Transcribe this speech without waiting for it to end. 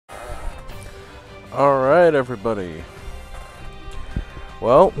Alright, everybody.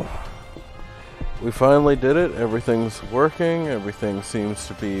 Well, we finally did it. Everything's working. Everything seems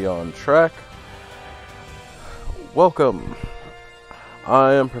to be on track. Welcome.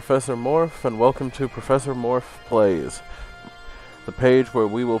 I am Professor Morph, and welcome to Professormorphplays, the page where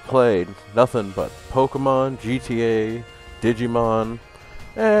we will play nothing but Pokemon, GTA, Digimon,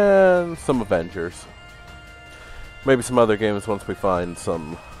 and some Avengers. Maybe some other games once we find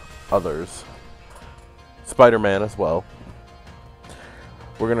some others. Spider-Man as well.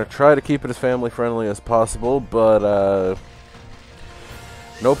 We're going to try to keep it as family-friendly as possible, but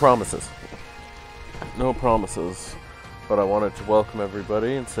no promises. No promises. But I wanted to welcome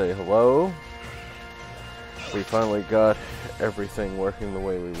everybody and say hello. We finally got everything working the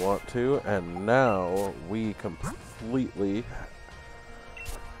way we want to, and now we completely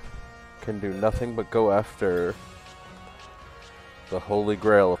can do nothing but go after the Holy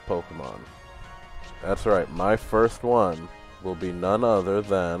Grail of Pokemon. That's right, my first one will be none other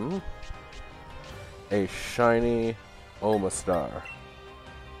than a shiny Omastar.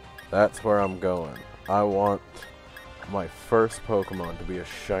 That's where I'm going. I want my first Pokemon to be a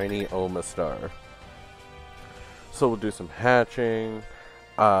shiny Omastar. So we'll do some hatching.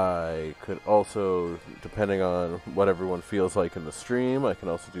 I could also, depending on what everyone feels like in the stream, I can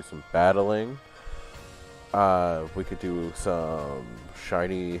also do some battling. We could do some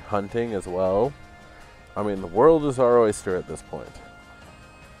shiny hunting as well. I mean, the world is our oyster at this point.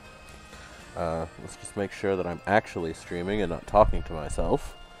 Let's just make sure that I'm actually streaming and not talking to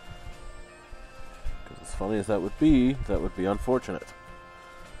myself. Because as funny as that would be unfortunate.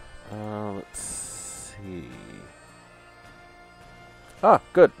 Let's see. Ah,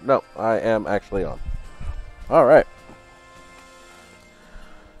 good. No, I am actually on. Alright.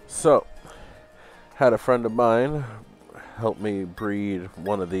 So, had a friend of mine help me breed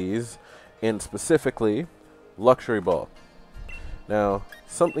one of these in specifically Luxury Ball. Now,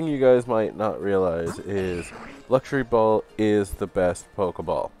 something you guys might not realize is Luxury Ball is the best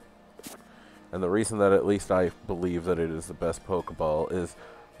Pokeball. And the reason that at least I believe that it is the best Pokeball is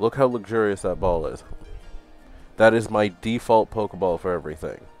look how luxurious that ball is. That is my default Pokeball for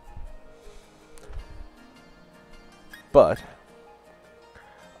everything. But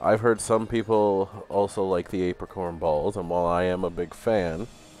I've heard some people also like the Apricorn balls, and while I am a big fan,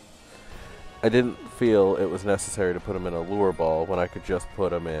 I didn't feel it was necessary to put them in a lure ball when I could just put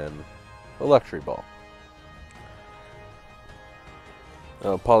them in a luxury ball.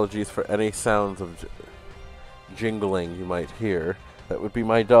 Apologies for any sounds of jingling you might hear. That would be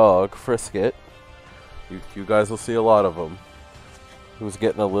my dog, Frisket. You guys will see a lot of him. Who's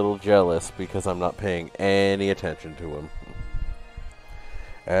getting a little jealous because I'm not paying any attention to him.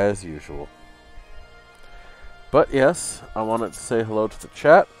 As usual. But yes, I wanted to say hello to the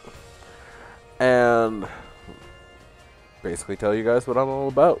chat. And basically tell you guys what I'm all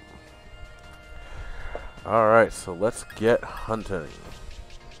about. Alright, so let's get hunting.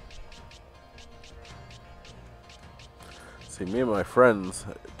 See, me and my friends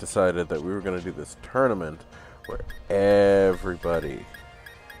decided that we were going to do this tournament where everybody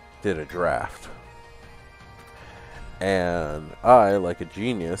did a draft. And I, like a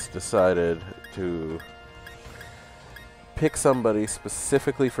genius, decided to pick somebody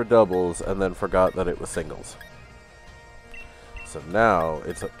specifically for doubles and then forgot that it was singles. So now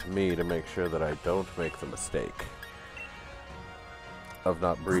it's up to me to make sure that I don't make the mistake of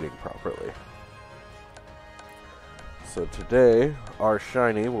not breeding properly. So today our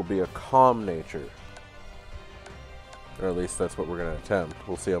shiny will be a calm nature. Or at least that's what we're going to attempt.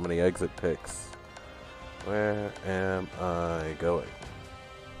 We'll see how many exit picks. Where am I going?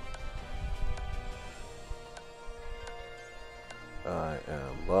 I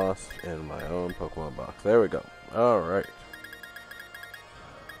am lost in my own Pokemon box. There we go. Alright.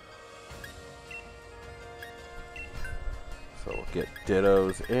 So we'll get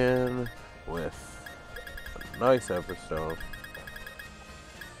Dittos in with a nice Everstone.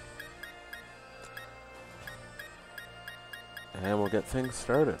 And we'll get things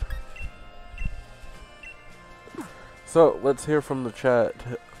started. So, let's hear from the chat,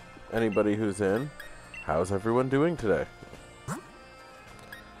 anybody who's in. How's everyone doing today?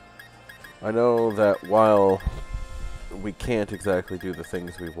 I know that while we can't exactly do the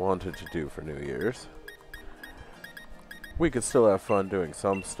things we wanted to do for New Year's, we could still have fun doing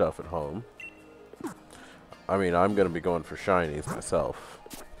some stuff at home. I mean, I'm going to be going for shinies myself.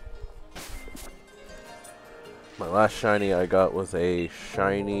 My last shiny I got was a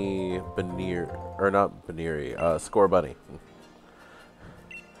shiny Scorbunny.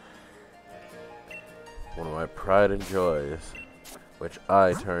 One of my pride and joys, which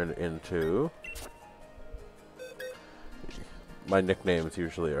I turned into my nicknames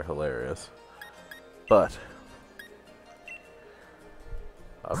usually are hilarious. But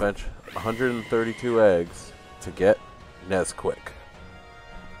I bench 132 eggs to get Nesquik.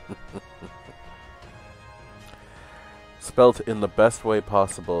 Spelt in the best way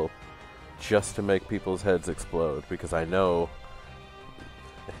possible, just to make people's heads explode, because I know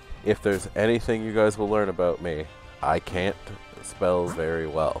if there's anything you guys will learn about me, I can't spell very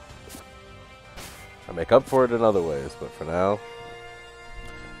well. I make up for it in other ways, but for now,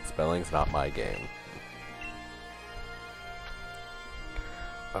 spelling's not my game.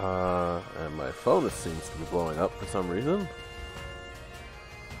 And my phone seems to be blowing up for some reason.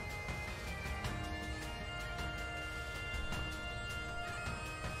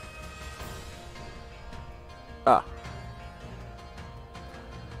 Ah.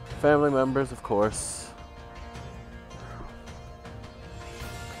 Family members, of course.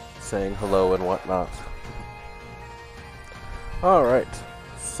 Saying hello and whatnot. Alright.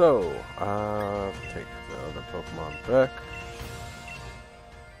 So, take the other Pokemon back.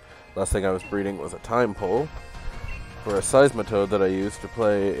 Last thing I was breeding was a time pole for a Seismitoad that I used to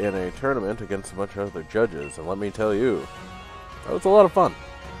play in a tournament against a bunch of other judges. And let me tell you, that was a lot of fun.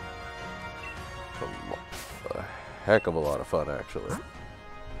 A heck of a lot of fun, actually.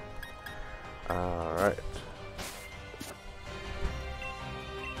 Alright.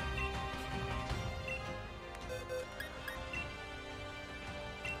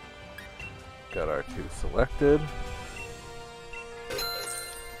 Got our two selected.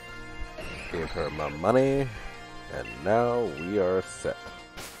 Gave her my money, and now we are set.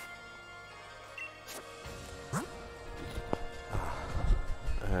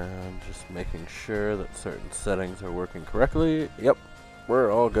 And just making sure that certain settings are working correctly. Yep, we're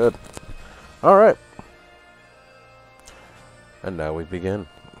all good. Alright. And now we begin.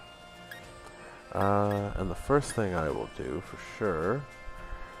 And the first thing I will do, for sure,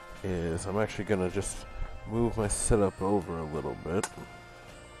 is I'm actually going to just move my setup over a little bit.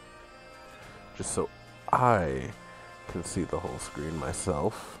 Just so I can see the whole screen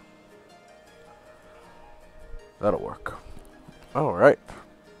myself. That'll work. Alright.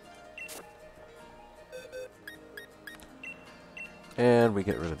 And we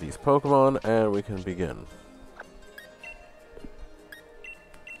get rid of these Pokemon, and we can begin.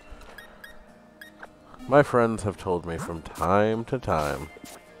 My friends have told me from time to time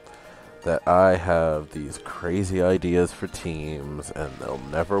that I have these crazy ideas for teams, and they'll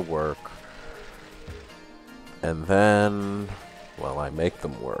never work. And then, well, I make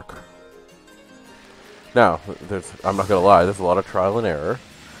them work. Now, I'm not gonna lie, there's a lot of trial and error.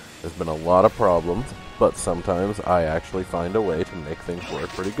 There's been a lot of problems, but sometimes I actually find a way to make things work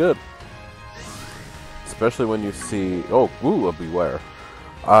pretty good. Especially when you see, oh, ooh, a beware.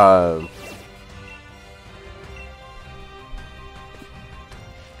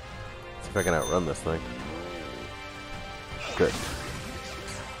 See if I can outrun this thing. Good.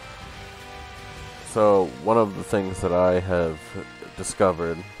 So, one of the things that I have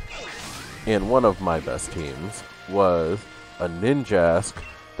discovered in one of my best teams was a Ninjask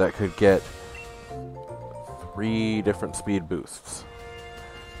that could get 3 different speed boosts.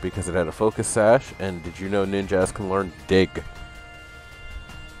 Because it had a focus sash, and did you know Ninjask can learn dig?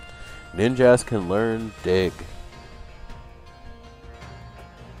 Ninjask can learn dig.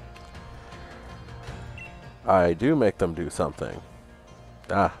 I do make them do something.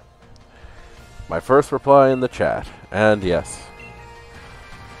 Ah. My first reply in the chat, and yes.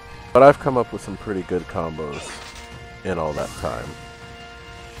 But I've come up with some pretty good combos in all that time.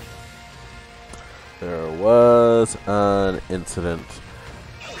 There was an incident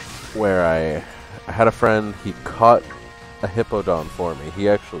where I had a friend, he caught a Hippodon for me. He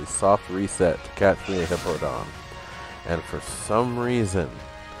actually soft reset to catch me a Hippodon. And for some reason,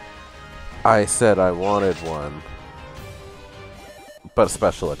 I said I wanted one, but a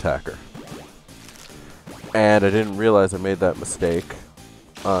special attacker. And I didn't realize I made that mistake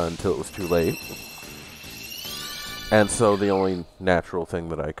until it was too late. And so the only natural thing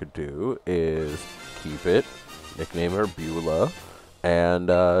that I could do is keep it, nickname her Beulah,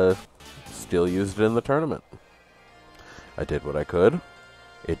 and still used it in the tournament. I did what I could.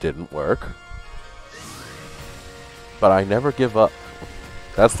 It didn't work. But I never give up.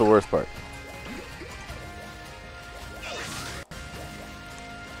 That's the worst part.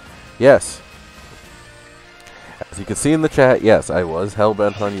 Yes. As you can see in the chat, yes, I was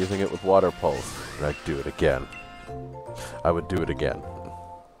hell-bent on using it with Water Pulse, and I'd do it again. I would do it again.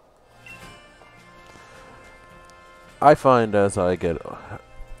 I find as I get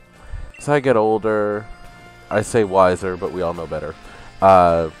older, I say wiser, but we all know better.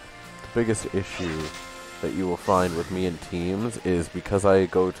 The biggest issue that you will find with me in teams is because I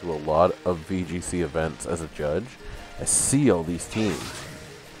go to a lot of VGC events as a judge, I see all these teams.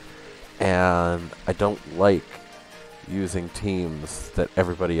 And I don't like using teams that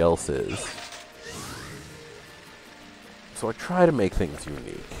everybody else is. So I try to make things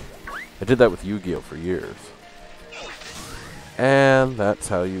unique. I did that with Yu-Gi-Oh! For years. And that's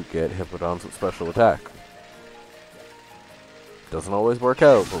how you get Hippodons with special attack. Doesn't always work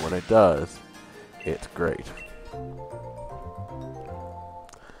out, but when it does, it's great.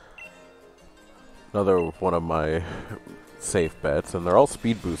 Another one of my safe bets, and they're all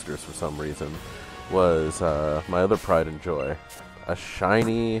speed boosters for some reason, was my other pride and joy. A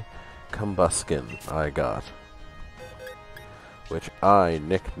shiny Combuskin I got, which I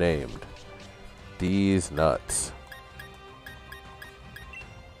nicknamed These Nuts.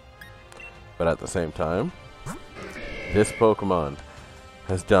 But at the same time, this Pokemon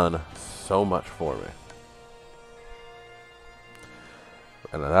has done so much for me.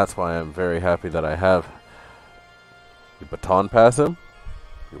 And that's why I'm very happy that I have. You baton pass him,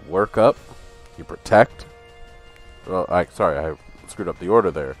 you work up, you protect. Well, sorry, I screwed up the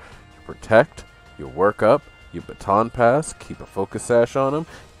order there. You protect, you work up, you baton pass, keep a focus sash on him,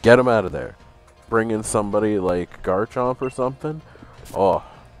 get him out of there. Bring in somebody like Garchomp or something. Oh,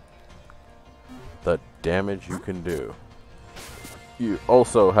 the damage you can do. You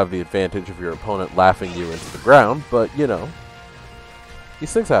also have the advantage of your opponent laughing you into the ground, but you know,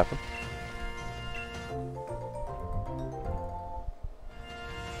 these things happen.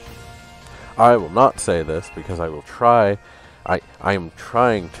 I will not say this because I will try. I am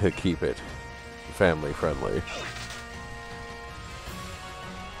trying to keep it family friendly.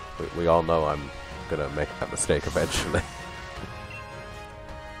 We all know I'm gonna make that mistake eventually.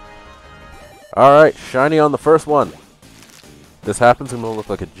 Alright, shiny on the first one. This happens, I'm gonna look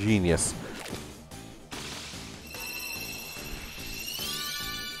like a genius.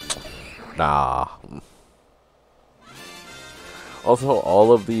 Nah. Also,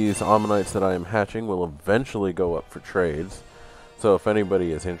 all of these Ammonites that I am hatching will eventually go up for trades. So if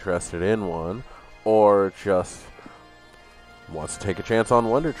anybody is interested in one, or just wants to take a chance on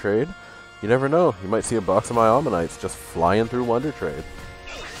Wonder Trade, you never know. You might see a box of my Ammonites just flying through Wonder Trade.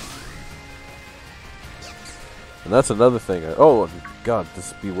 And that's another thing. Oh, God,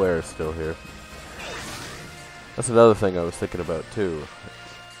 this Beware is still here. That's another thing I was thinking about, too.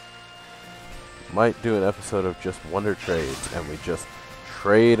 Might do an episode of just Wonder Trades, and we just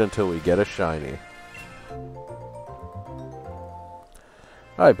trade until we get a shiny.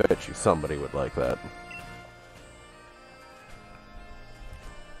 I bet you somebody would like that.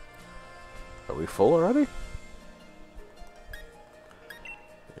 Are we full already?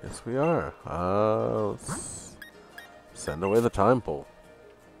 Yes, we are. Let's send away the time pole.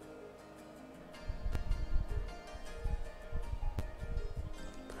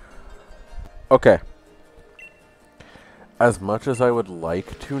 Okay. As much as I would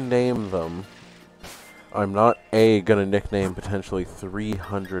like to name them, I'm not A, gonna nickname potentially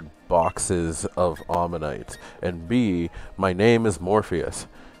 300 boxes of Ammonites, and B, my name is Morpheus.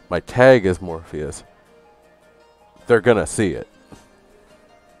 My tag is Morpheus. They're gonna see it.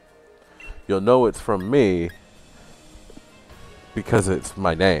 You'll know it's from me because it's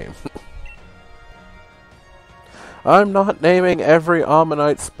my name. I'm not naming every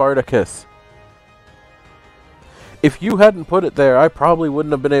Ammonite Spartacus. If you hadn't put it there, I probably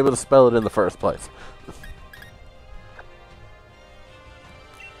wouldn't have been able to spell it in the first place.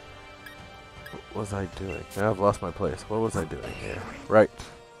 What was I doing? Now I've lost my place. What was I doing here? Right.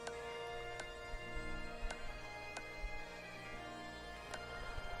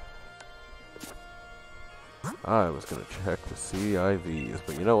 I was going to check to see IVs,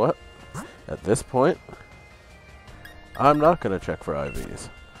 but you know what? At this point, I'm not going to check for IVs.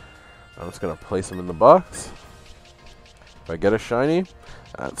 I'm just going to place them in the box. If I get a shiny,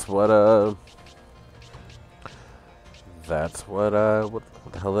 that's what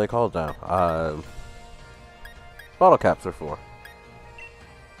what the hell are they called now? Bottle caps are for.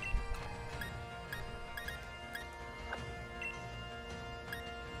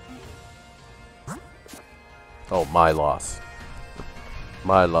 Oh, my loss.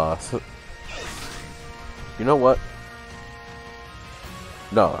 My loss. You know what?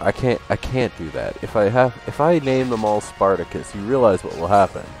 No, I can't do that. If I name them all Spartacus, you realize what will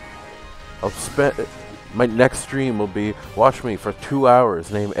happen. My next stream will be, watch me for 2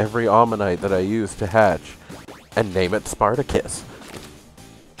 hours name every Ammonite that I use to hatch, and name it Spartacus.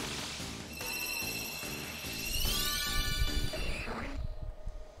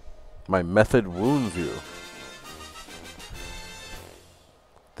 My method wounds you.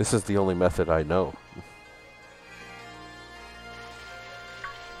 This is the only method I know.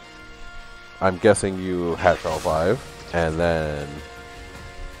 I'm guessing you hatch all 5, and then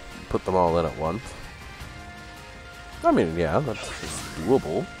put them all in at once. I mean, yeah, that's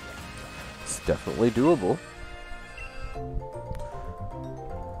doable. It's definitely doable.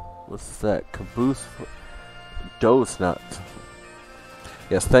 What's that? Caboose? Dose nuts.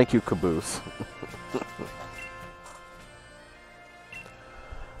 Yes, thank you, Caboose.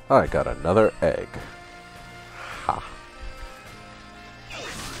 I got another egg. Ha.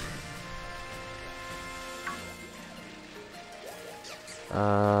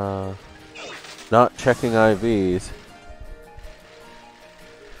 Not checking IVs.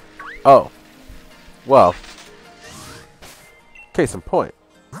 Oh. Well. Case in point.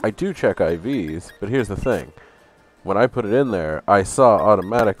 I do check IVs, but here's the thing. When I put it in there, I saw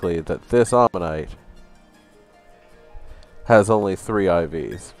automatically that this Ammonite has only 3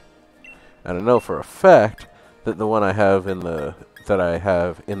 IVs. And I know for a fact that the one I have in the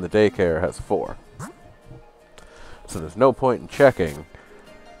daycare has 4. So there's no point in checking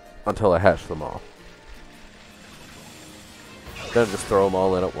until I hatch them all. Then just throw them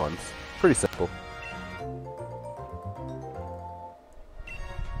all in at once. Pretty simple.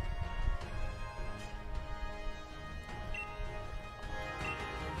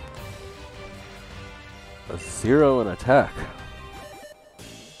 A 0 in attack.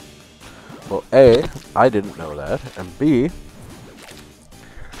 Well, A, I didn't know that, and B,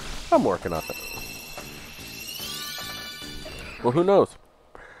 I'm working on it. Well, who knows?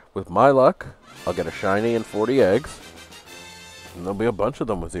 With my luck, I'll get a shiny and 40 eggs, and there'll be a bunch of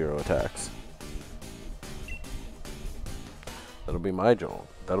them with 0 attacks. That'll be my goal.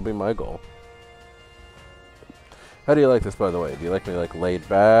 That'll be my goal. How do you like this, by the way? Do you like me, like, laid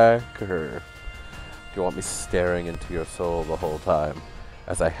back, or do you want me staring into your soul the whole time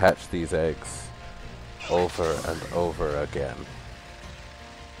as I hatch these eggs over and over again?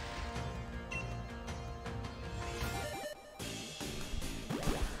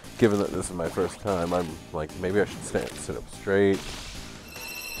 Given that this is my first time, I'm like, maybe I should sit up straight,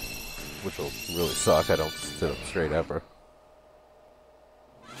 which will really suck. I don't sit up straight ever.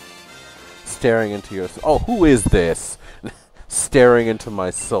 Staring into your soul. Oh, who is this? Staring into my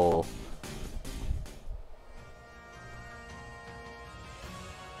soul.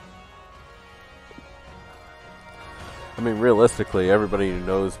 I mean, realistically, everybody who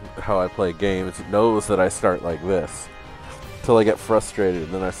knows how I play games knows that I start like this. Until I get frustrated,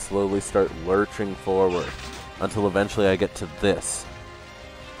 and then I slowly start lurching forward. Until eventually I get to this.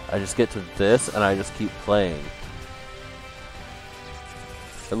 I just get to this, and I just keep playing.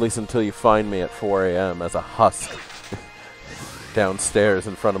 At least until you find me at 4 AM as a husk. Downstairs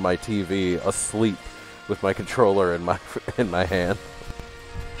in front of my TV, asleep, with my controller in my hand.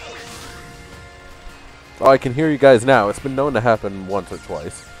 Oh, I can hear you guys now. It's been known to happen once or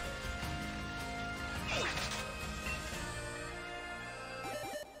twice.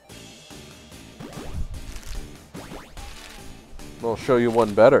 I'll show you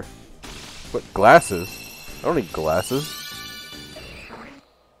one better. What, glasses? I don't need glasses.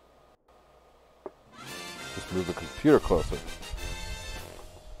 Just move the computer closer.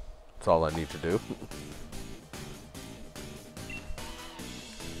 That's all I need to do.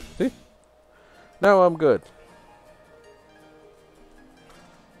 See? Now I'm good.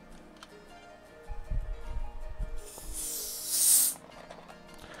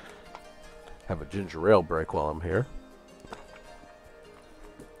 Have a ginger ale break while I'm here.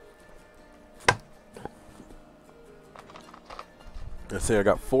 Let's see, I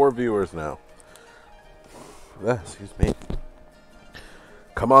got 4 viewers now. Excuse me.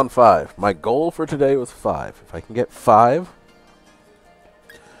 Come on, 5. My goal for today was 5. If I can get 5,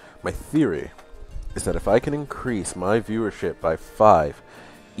 my theory is that if I can increase my viewership by 5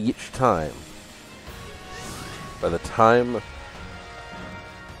 each time, by the time,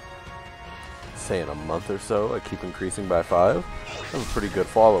 say in a month or so, I keep increasing by 5, I have a pretty good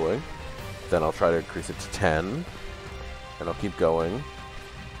following. Then I'll try to increase it to 10. And I'll keep going.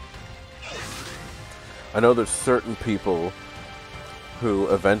 I know there's certain people who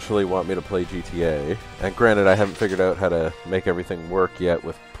eventually want me to play GTA. And granted, I haven't figured out how to make everything work yet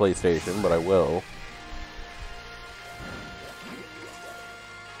with PlayStation, but I will.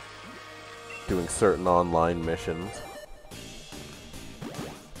 Doing certain online missions.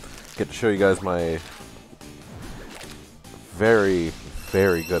 Get to show you guys my very,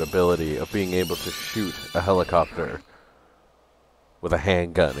 very good ability of being able to shoot a helicopter with a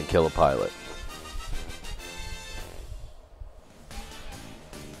handgun and kill a pilot.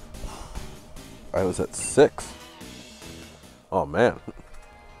 I was at 6. Oh man.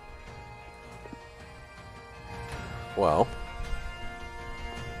 Well.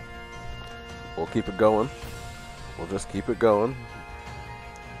 we'll keep it going. We'll just keep it going.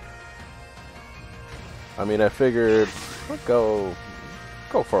 I mean, I figured I'd go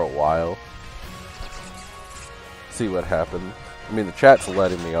for a while. See what happens. I mean, the chat's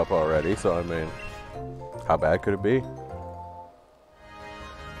letting me up already, so I mean, how bad could it be?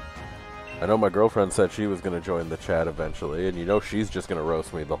 I know my girlfriend said she was going to join the chat eventually, and you know she's just going to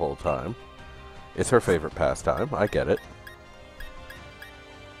roast me the whole time. It's her favorite pastime. I get it.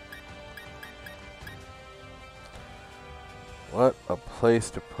 What a place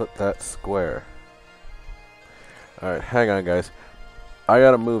to put that square. Alright, hang on, guys. I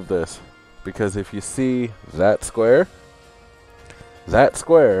gotta move this, because if you see that square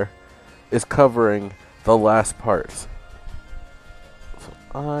is covering the last parts. So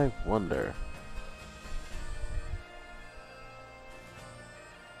I wonder.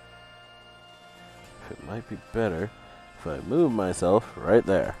 If it might be better if I move myself right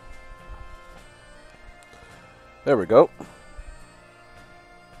there. There we go.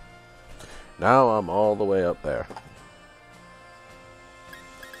 Now I'm all the way up there.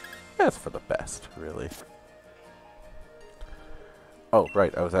 That's for the best, really. Oh,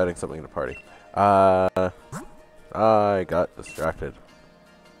 right, I was adding something to the party. I got distracted.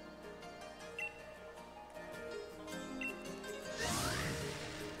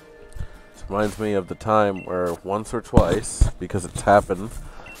 This reminds me of the time where once or twice, because it's happened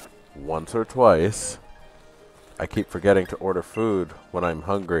once or twice, I keep forgetting to order food when I'm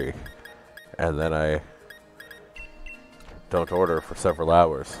hungry, and then I don't order for several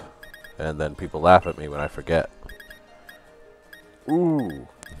hours. And then people laugh at me when I forget. Ooh,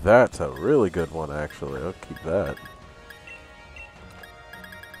 that's a really good one, actually. I'll keep that.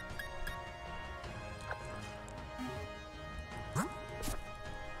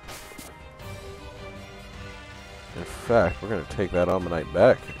 In fact, we're going to take that Ammonite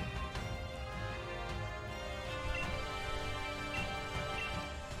back.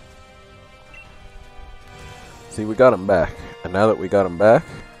 See, we got him back. And now that we got him back,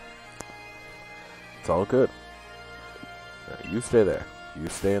 it's all good. Now, you stay there. You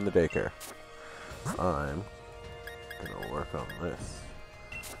stay in the daycare. I'm gonna work on this.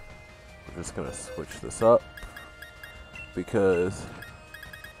 I'm just gonna switch this up because,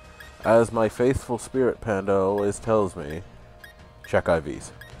 as my faithful spirit panda always tells me, check IVs.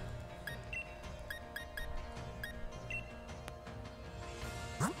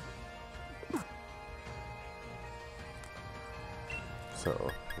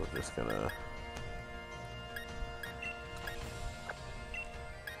 So we're just gonna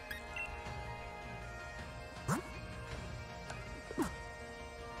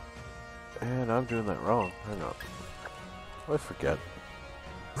and I'm doing that wrong. Hang on. I forget.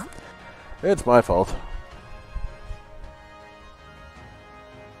 It's my fault.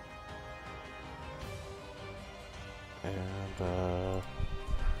 And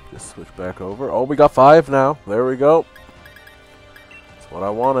just switch back over. Oh, we got 5 now. There we go. That's what I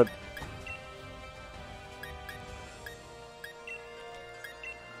wanted.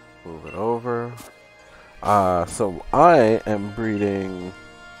 Move it over. So I am breeding.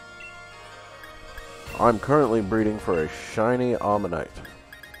 I'm currently breeding for a shiny Ammonite.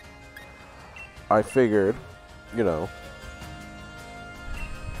 I figured, you know.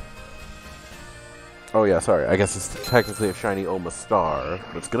 Oh yeah, sorry. I guess it's technically a shiny Oma Star.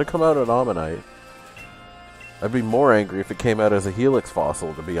 But it's gonna come out at Ammonite. I'd be more angry if it came out as a Helix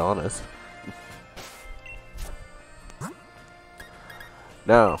fossil, to be honest.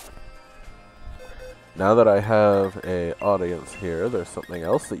 Now that I have an audience here, there's something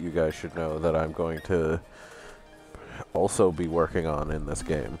else that you guys should know that I'm going to also be working on in this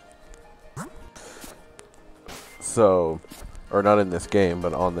game. So, or not in this game,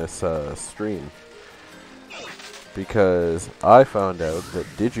 but on this stream. Because I found out that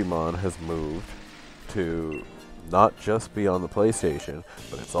Digimon has moved to not just be on the PlayStation,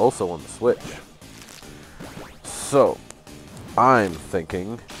 but it's also on the Switch. So, I'm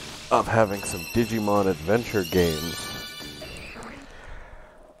thinking of having some Digimon adventure games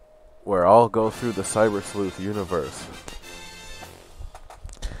where I'll go through the Cyber Sleuth universe.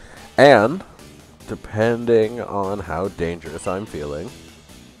 And, depending on how dangerous I'm feeling,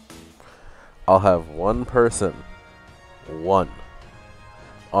 I'll have one person,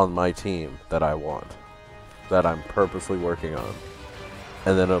 on my team that I want, that I'm purposely working on.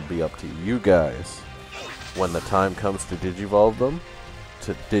 And then it'll be up to you guys, when the time comes to Digivolve them,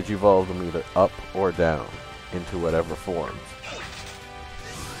 to Digivolve them either up or down, into whatever forms.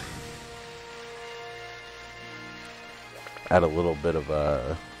 Add a little bit of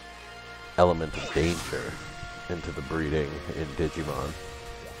a element of danger into the breeding in Digimon.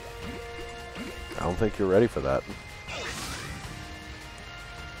 I don't think you're ready for that.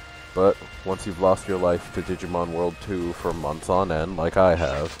 But once you've lost your life to Digimon World 2 for months on end, like I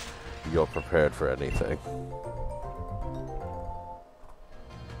have, you're prepared for anything.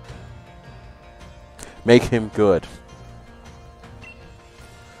 Make him good.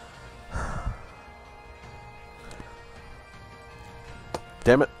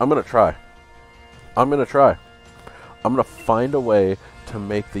 Damn it, I'm gonna try. I'm gonna find a way to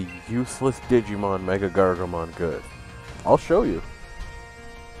make the useless Digimon Mega Gargomon good. I'll show you.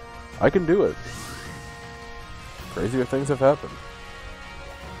 I can do it. Crazier things have happened.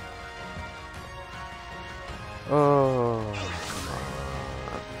 Oh,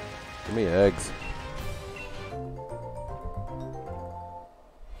 come on. Give me eggs.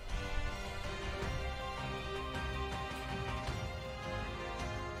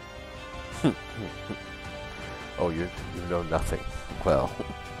 Oh, you know nothing. Well,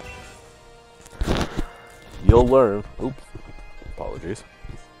 you'll learn. Oops. Apologies.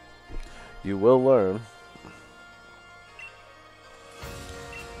 You will learn.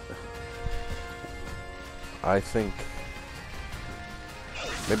 I think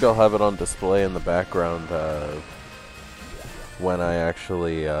maybe I'll have it on display in the background when I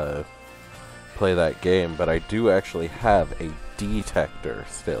actually play that game, but I do actually have a detector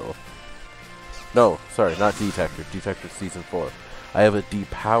still. No, sorry, not detector. Detector Season 4. I have a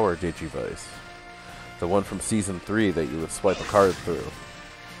depower Digivice. The one from Season 3 that you would swipe a card through.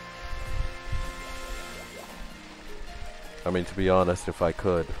 I mean, to be honest, if I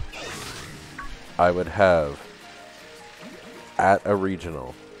could, I would have, at a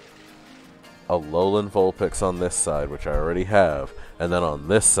regional, a Lowland Vulpix on this side, which I already have, and then on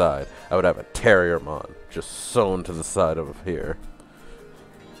this side, I would have a Terriermon just sewn to the side of here.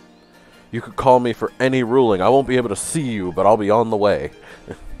 You could call me for any ruling. I won't be able to see you, but I'll be on the way.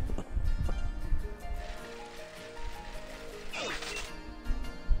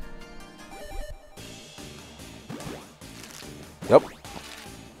 Yep.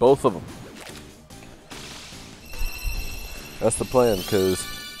 Both of them. That's the plan, because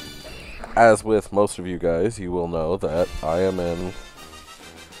as with most of you guys, you will know that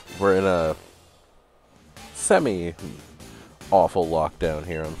we're in a semi-awful lockdown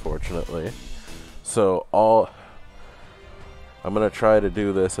here, unfortunately. So I'm going to try to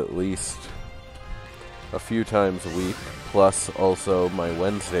do this at least a few times a week, plus also my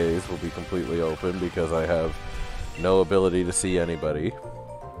Wednesdays will be completely open because I have no ability to see anybody.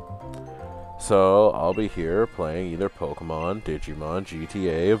 So I'll be here playing either Pokemon, Digimon,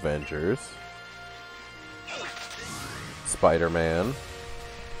 GTA, Avengers, Spider-Man,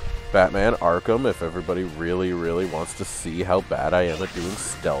 Batman, Arkham, if everybody really, really wants to see how bad I am at doing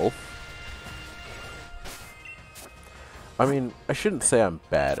stealth. I mean, I shouldn't say I'm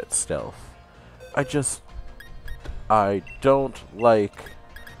bad at stealth. I don't like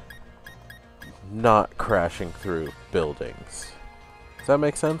not crashing through buildings. Does that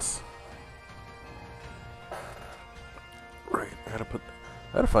make sense? Right, I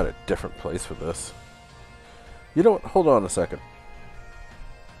gotta find a different place for this. You know what? Hold on a second.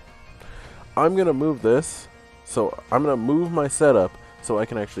 I'm gonna move this, so I'm gonna move my setup so I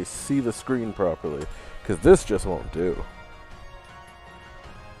can actually see the screen properly, because this just won't do.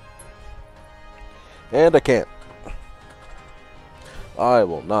 And I can't. I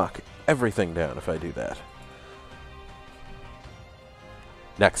will knock everything down if I do that.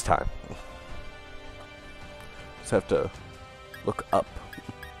 Next time. Just have to look up.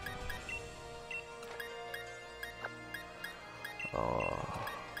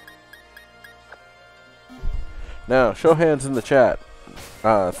 Now, show hands in the chat.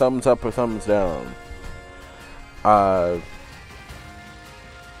 Thumbs up or thumbs down. Or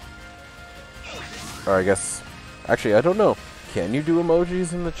I guess... Actually, I don't know. Can you do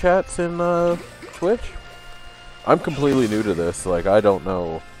emojis in the chats in Twitch? I'm completely new to this. Like, I don't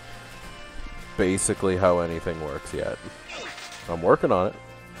know basically how anything works yet. I'm working on it.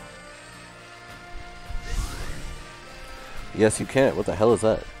 Yes, you can. What the hell is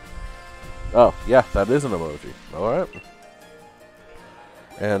that? Oh, yeah, that is an emoji. Alright.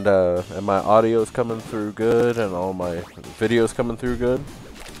 And my audio's coming through good, and all my videos coming through good.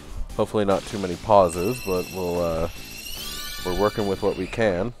 Hopefully not too many pauses, but we're working with what we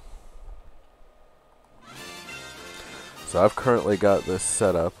can. So I've currently got this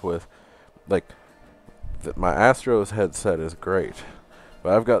set up with, like, my Astros headset is great.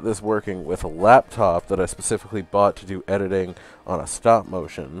 But I've got this working with a laptop that I specifically bought to do editing on a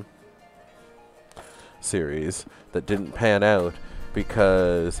stop-motion series that didn't pan out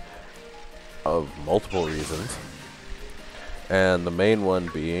because of multiple reasons. And the main one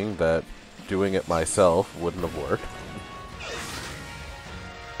being that doing it myself wouldn't have worked.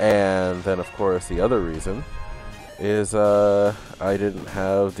 And then, of course, the other reason is I didn't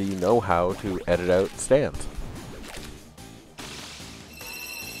have the know-how to edit out stands.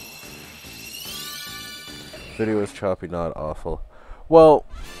 Video is choppy, not awful. Well,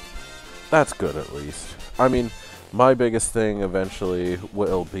 that's good at least. I mean, my biggest thing eventually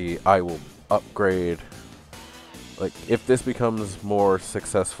will be I will upgrade. Like, if this becomes more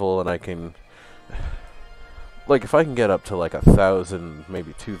successful and I can... Like, if I can get up to like 1,000,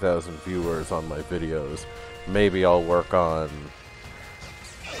 maybe 2,000 viewers on my videos, maybe I'll work on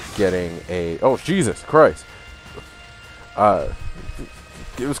getting a... Oh, Jesus Christ!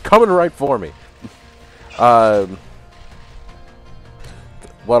 It was coming right for me.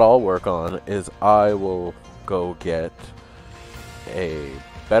 What I'll work on is I will go get a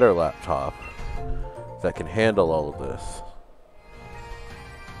better laptop that can handle all of this.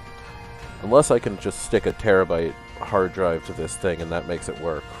 Unless I can just stick a terabyte hard drive to this thing and that makes it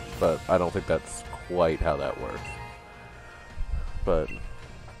work. But I don't think that's quite how that works. But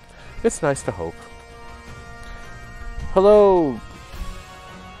it's nice to hope. Hello!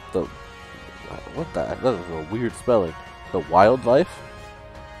 What the heck? That was a weird spelling. The wildlife?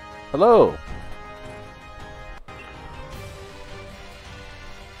 Hello!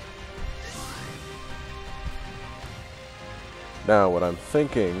 Now, what I'm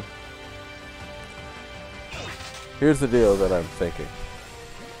thinking... Here's the deal that I'm thinking.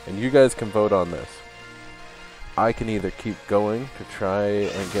 And you guys can vote on this. I can either keep going to try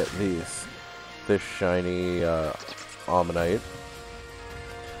and get this shiny Ammonite.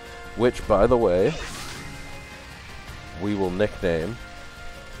 Which, by the way, we will nickname.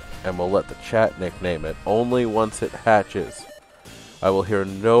 And we'll let the chat nickname it only once it hatches. I will hear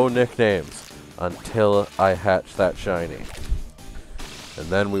no nicknames until I hatch that shiny. And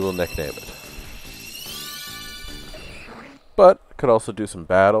then we will nickname it. But could also do some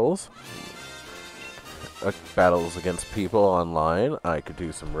battles. Battles against people online. I could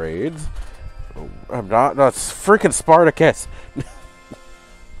do some raids. I'm not. No, it's freaking Spartacus!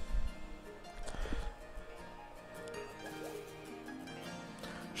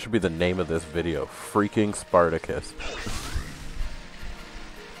 Should be the name of this video. Freaking Spartacus.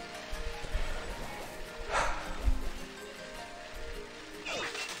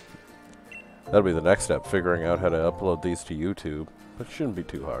 That'll be the next step, figuring out how to upload these to YouTube. It shouldn't be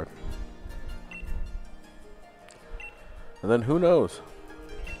too hard. And then who knows?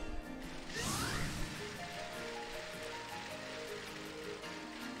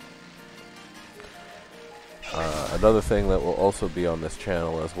 Another thing that will also be on this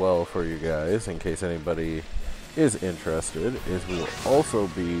channel as well for you guys, in case anybody is interested, is we will also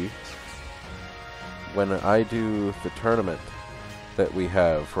be, when I do the tournament that we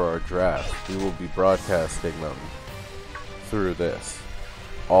have for our draft, we will be broadcasting them through this.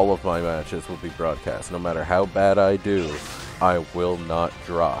 All of my matches will be broadcast. No matter how bad I do, I will not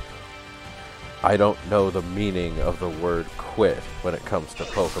drop. I don't know the meaning of the word quit when it comes to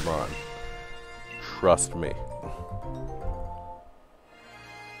Pokemon. Trust me.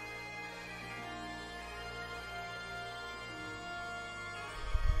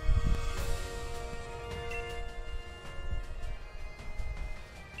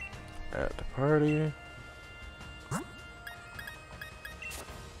 At the party.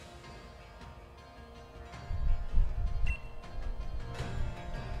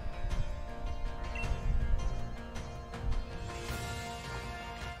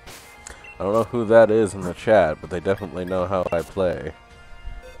 I don't know who that is in the chat, but they definitely know how I play.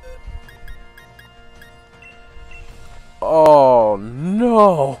 Oh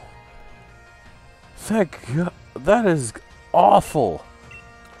no! That is awful.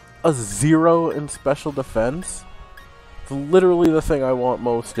 A 0 in special defense? It's literally the thing I want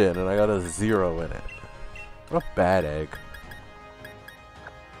most in, and I got a 0 in it. What a bad egg.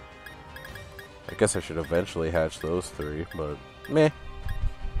 I guess I should eventually hatch those 3, but meh.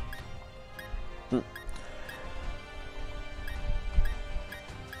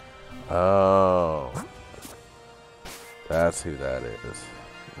 Oh. That's who that is.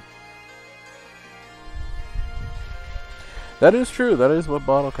 That is true. That is what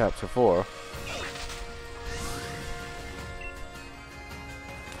bottle caps are for.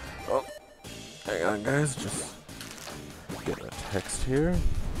 Oh. Hang on, guys. Just get a text here.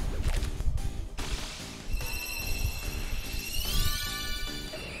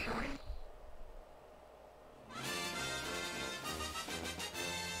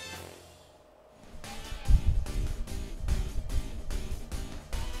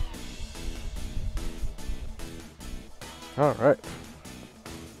 Alright.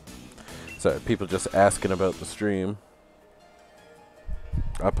 Sorry, people just asking about the stream.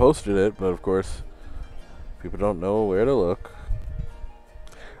 I posted it, but of course, people don't know where to look.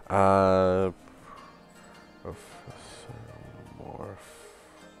 Now,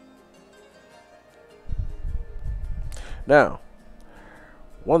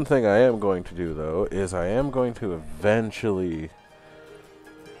 one thing I am going to do, though, is I am going to eventually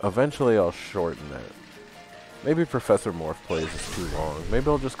I'll shorten it. Maybe Professor Morphplays is too long. Maybe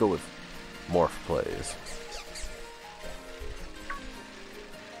I'll just go with Morphplays.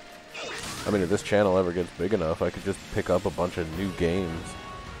 I mean, if this channel ever gets big enough, I could just pick up a bunch of new games.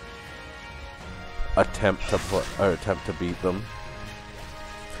 Attempt to beat them.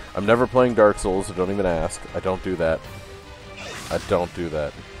 I'm never playing Dark Souls, so don't even ask. I don't do that. I don't do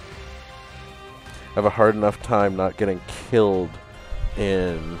that. I have a hard enough time not getting killed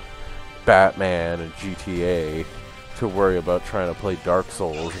in Batman and GTA to worry about trying to play Dark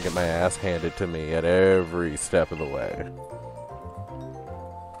Souls and get my ass handed to me at every step of the way.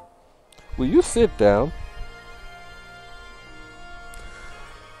 Will you sit down?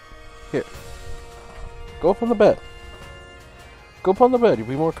 Here. Go up on the bed. Go up on the bed. You'll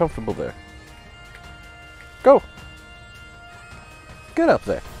be more comfortable there. Go. Get up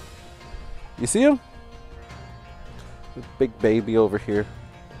there. You see him? The big baby over here.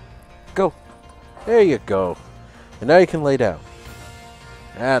 Go. There you go. And now you can lay down.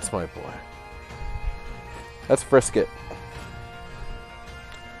 That's my boy. That's Frisket.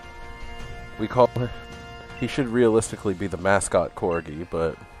 We call him... He should realistically be the mascot corgi,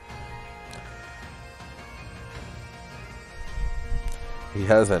 but... he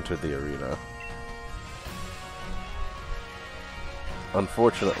has entered the arena.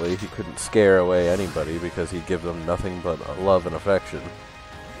 Unfortunately, he couldn't scare away anybody because he'd give them nothing but love and affection.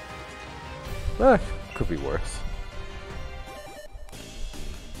 Could be worse.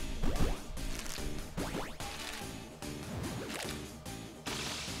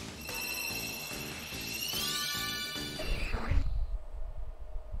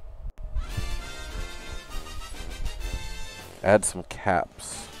 Add some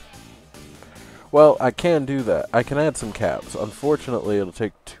caps. Well, I can do that. I can add some caps. Unfortunately, it'll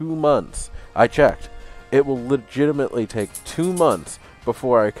take 2 months. I checked. It will legitimately take 2 months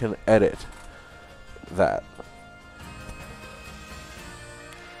before I can edit that.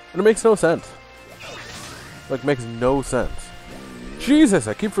 And it makes no sense. Like, makes no sense. Jesus,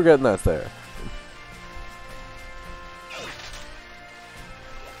 I keep forgetting that's there.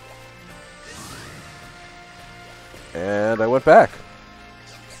 And I went back.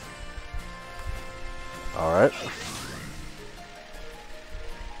 Alright.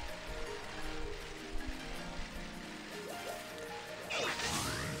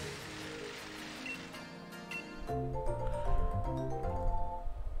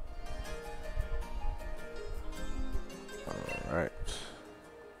 Alright.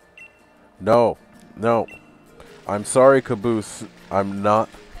 No. No. I'm sorry, Caboose. I'm not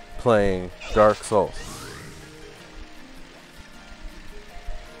playing Dark Souls.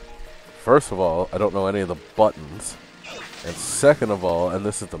 First of all, I don't know any of the buttons. And second of all, and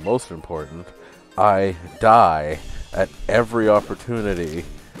this is the most important, I die at every opportunity.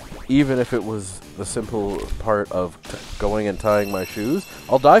 Even if it was the simple part of going and tying my shoes,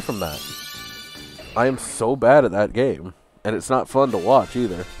 I'll die from that. I am so bad at that game. And it's not fun to watch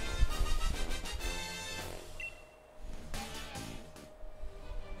either.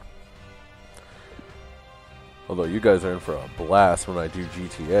 Although you guys are in for a blast when I do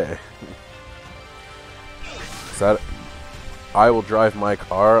GTA. I will drive my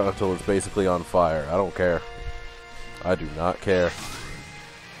car until it's basically on fire. I don't care. I do not care.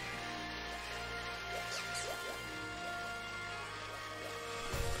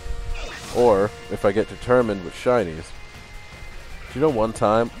 Or, if I get determined with shinies. Do you know one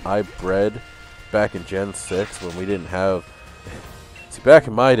time I bred back in Gen 6 when we didn't have... See, back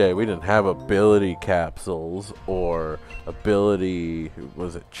in my day, we didn't have ability capsules or ability,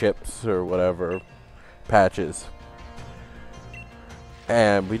 was it chips or whatever, patches.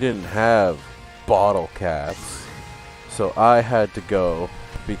 And we didn't have bottle caps. So I had to go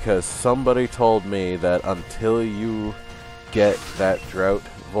because somebody told me that until you get that Drought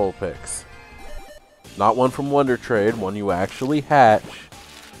Vulpix, not one from Wonder Trade, one you actually hatch,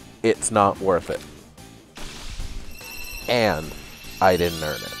 it's not worth it. And I didn't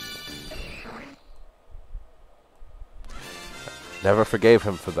earn it. Never forgave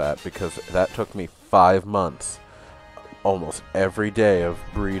him for that because that took me 5 months, almost every day of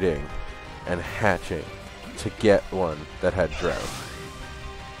breeding and hatching to get one that had Drought.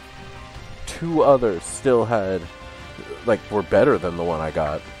 2 others still had, like, were better than the one I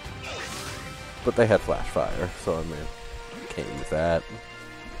got. But they had flash fire, so I mean, can't use that.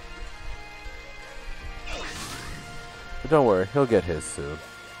 But don't worry, he'll get his soon.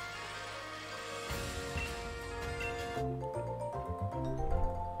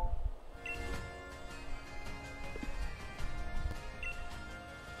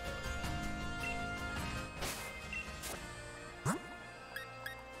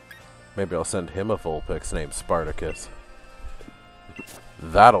 Maybe I'll send him a Vulpix named Spartacus.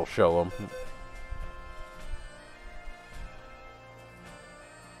 That'll show him.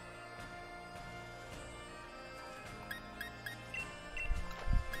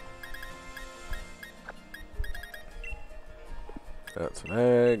 That's an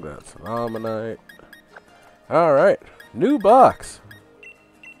egg, that's an ammonite. Alright, new box.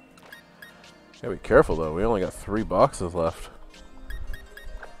 Gotta be careful though, we only got 3 boxes left.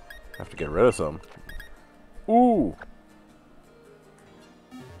 Have to get rid of some. Ooh!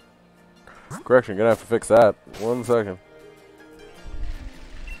 Correction, gonna have to fix that. 1 second.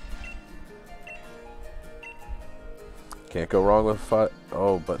 Can't go wrong with 5.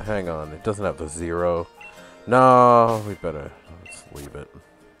 Oh, but hang on, it doesn't have the 0. No, we better let's leave it.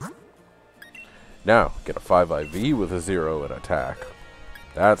 Now, get a 5 IV with a 0 in attack.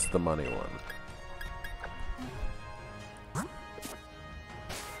 That's the money one.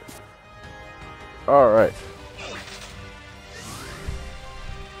 Alright.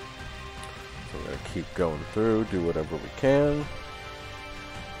 So we're going to keep going through, do whatever we can.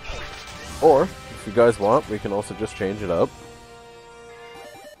 Or, if you guys want, we can also just change it up.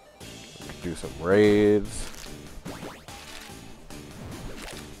 We can do some raids.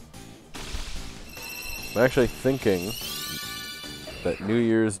 I'm actually thinking that New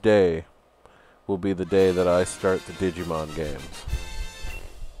Year's Day will be the day that I start the Digimon games.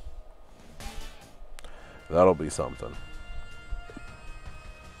 That'll be something.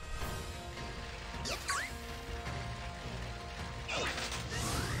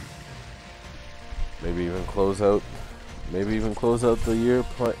 Maybe even close out the year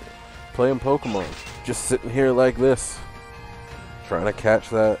playing Pokemon. Just sitting here like this. Trying to catch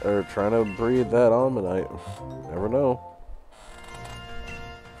that, or trying to breed that Ammonite. Never know.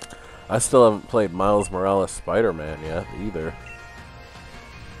 I still haven't played Miles Morales Spider-Man yet, either.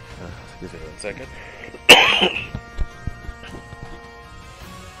 Excuse me 1 second.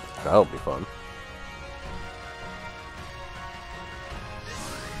 That'll be fun.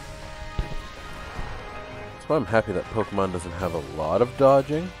 That's why I'm happy that Pokemon doesn't have a lot of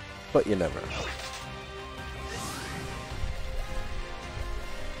dodging, but you never know.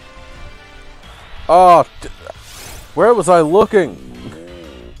 Oh, where was I looking?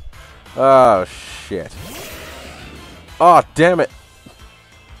 Oh, shit. Oh, damn it.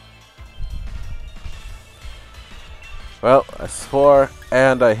 Well, I swore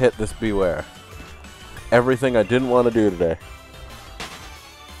and I hit this Beware. Everything I didn't want to do today.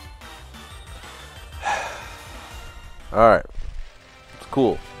 Alright. It's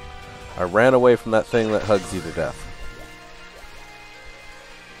cool. I ran away from that thing that hugs you to death.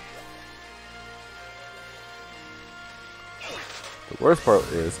 The worst part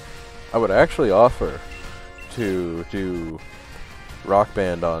is, I would actually offer to do Rock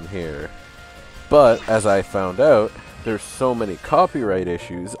Band on here, but as I found out, there's so many copyright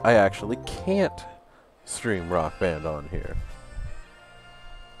issues, I actually can't stream Rock Band on here.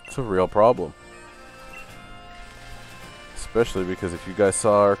 It's a real problem. Especially because if you guys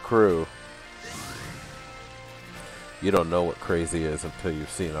saw our crew, you don't know what crazy is until you've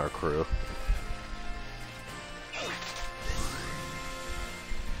seen our crew.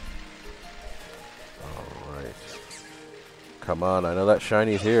 Alright. Come on, I know that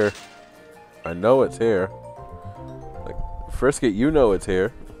shiny's here. I know it's here. Like, Frisket, you know it's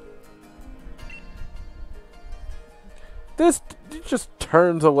here. This just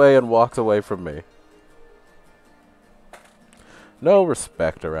turns away and walks away from me. No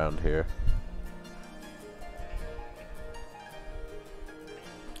respect around here.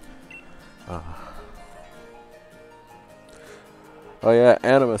 Oh yeah,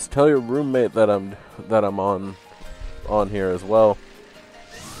 Animus, tell your roommate that I'm on here as well.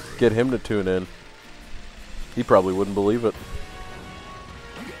 Get him to tune in. He probably wouldn't believe it.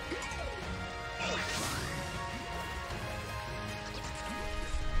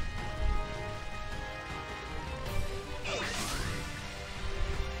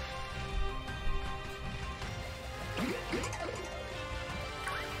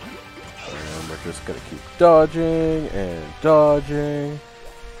 And we're just gonna keep dodging and dodging.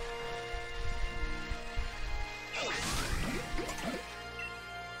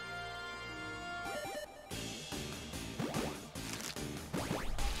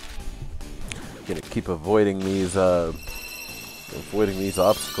 Gonna keep avoiding these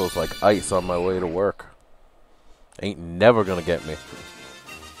obstacles like ice on my way to work. Ain't never gonna get me.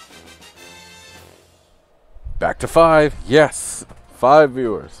 Back to 5. Yes! 5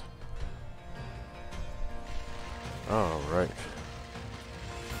 viewers. Alright.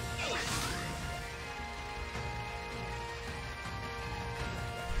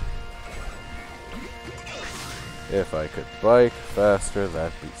 If I could bike faster,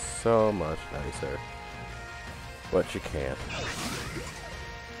 that'd be so much nicer. But you can't.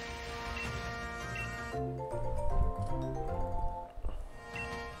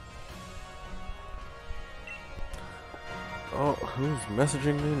 Oh, who's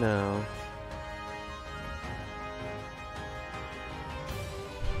messaging me now?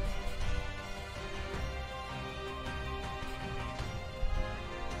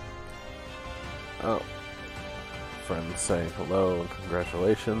 Oh. Friends saying hello and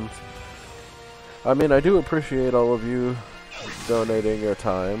congratulations. I mean, I do appreciate all of you donating your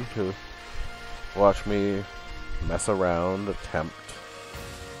time to watch me mess around, attempt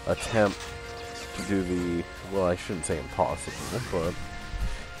to do the, well, I shouldn't say impossible, but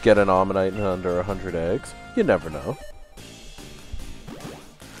get an Ammonite in under 100 eggs. You never know.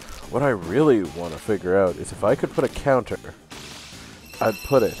 What I really want to figure out is if I could put a counter, I'd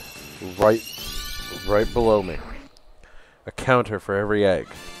put it right below me. A counter for every egg.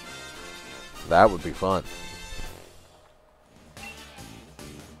 That would be fun.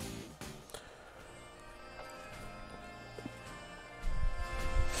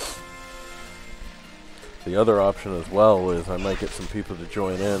 The other option as well is I might get some people to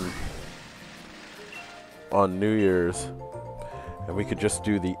join in on New Year's, and we could just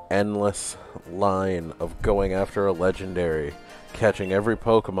do the endless line of going after a legendary, catching every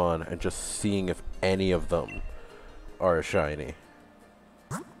Pokemon, and just seeing if any of them are a shiny.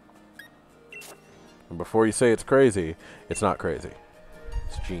 And before you say it's crazy, it's not crazy.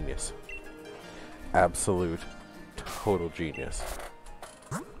 It's genius. Absolute, total genius.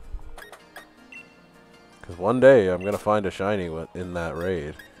 Because one day I'm going to find a shiny in that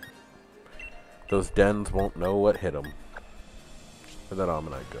raid. Those dens won't know what hit them. Where'd that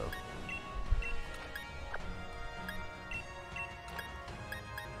Ammonite go?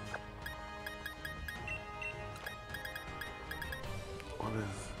 What is...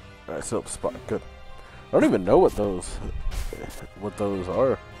 Alright, silk spot. Good. I don't even know what those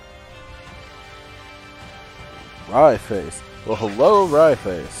are. Ryeface. Well, hello,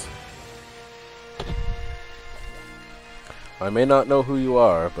 Ryeface. I may not know who you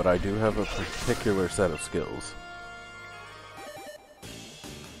are, but I do have a particular set of skills.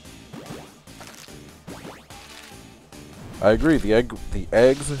 I agree, the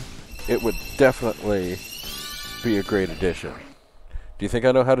eggs, it would definitely be a great addition. Do you think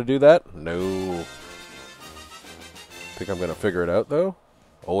I know how to do that? No. Think I'm gonna figure it out though?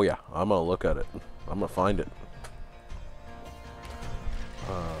 Oh yeah, I'm gonna look at it. I'm gonna find it.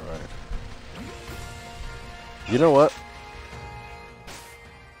 Alright. You know what?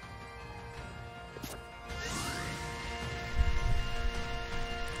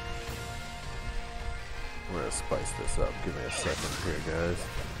 We're gonna spice this up. Give me a second here, guys.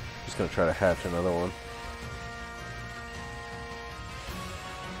 Just gonna try to hatch another one.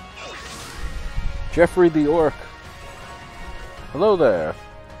 Jeffrey the Orc. Hello there.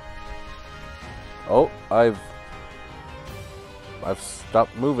 Oh, I've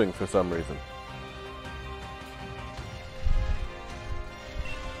stopped moving for some reason.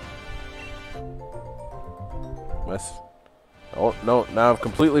 Oh, no, now I've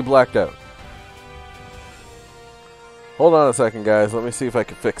completely blacked out. Hold on a second, guys. Let me see if I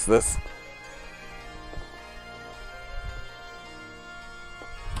can fix this.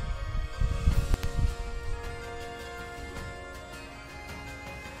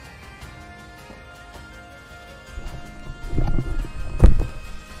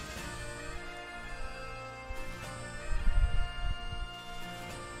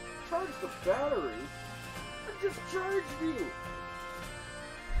 Charge the battery? I just charged you!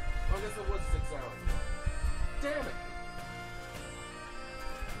 I guess it was 6 hours. Damn it!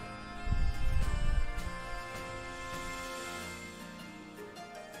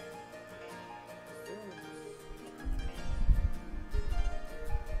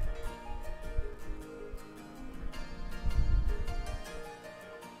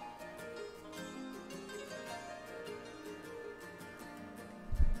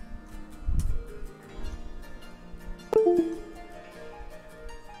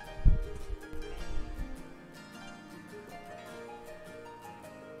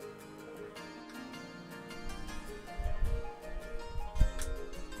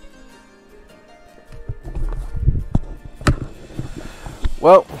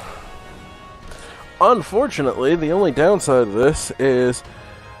 Well, unfortunately, the only downside of this is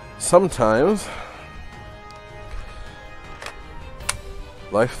sometimes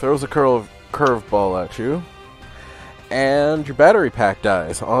life throws a curveball at you, and your battery pack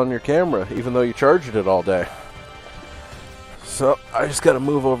dies on your camera, even though you charged it all day. So, I just gotta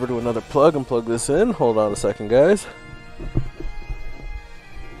move over to another plug and plug this in. Hold on a second, guys.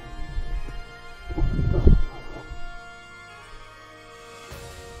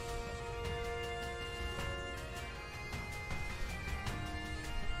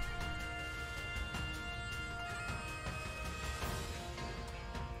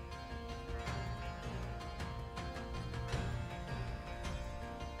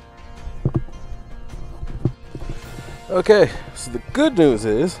 Okay, so the good news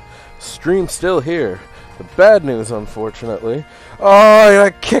is, stream's still here. The bad news, unfortunately, oh, I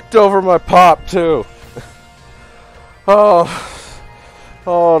kicked over my pop too. Oh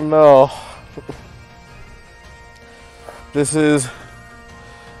no. This is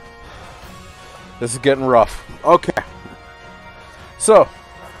getting rough. Okay, so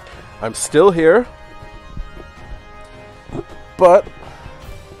I'm still here, but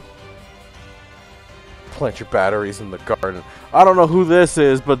plant your batteries in the garden. I don't know who this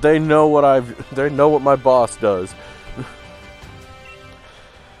is, but they know what my boss does.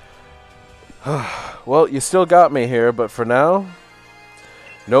 Well, you still got me here, but for now,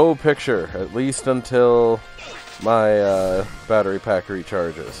 no picture, at least until my battery pack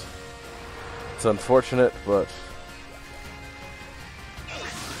recharges. It's unfortunate, but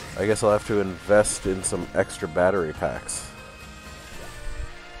I guess I'll have to invest in some extra battery packs.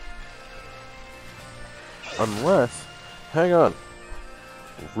 Unless, hang on,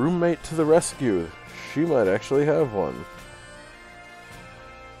 roommate to the rescue. She might actually have one.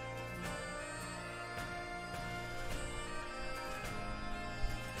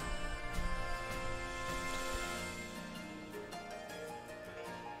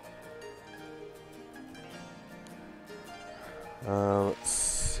 Let's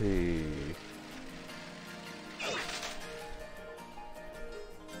see.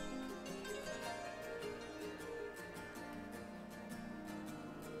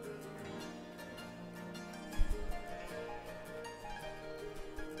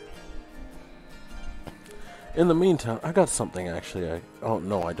 In the meantime, I got something actually. Oh,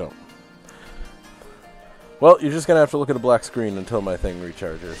 no, I don't. Well, you're just gonna have to look at a black screen until my thing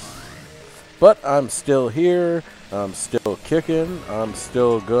recharges. But I'm still here. I'm still kicking. I'm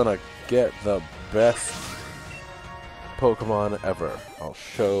still gonna get the best Pokemon ever. I'll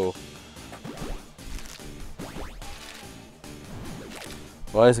show.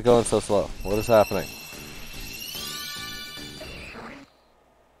 Why is it going so slow? What is happening?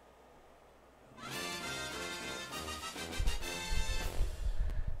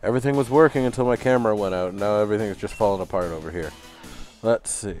 Everything was working until my camera went out, and now everything is just falling apart over here.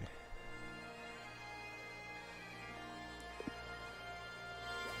 Let's see.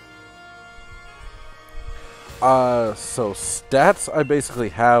 So stats I basically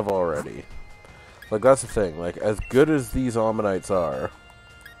have already. Like, that's the thing. Like, as good as these Ammonites are,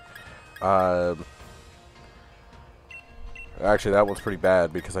 actually, that one's pretty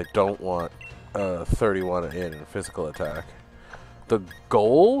bad because I don't want 31 in physical attack. The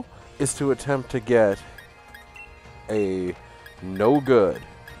goal is to attempt to get a no good.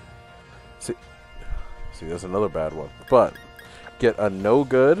 See, there's another bad one. But get a no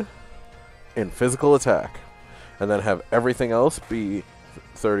good in physical attack, and then have everything else be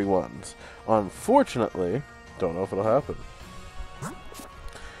 31s. Unfortunately, don't know if it'll happen.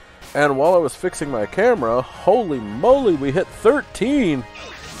 And while I was fixing my camera, holy moly, we hit 13!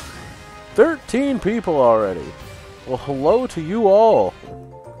 13 people already! Well, hello to you all!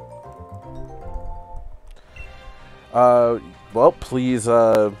 Well, please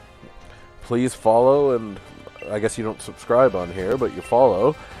follow, and I guess you don't subscribe on here, but you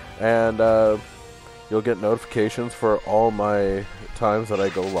follow, and you'll get notifications for all my times that I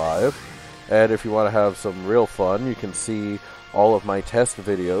go live. And if you want to have some real fun, you can see all of my test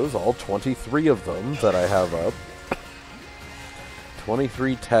videos, all 23 of them that I have up.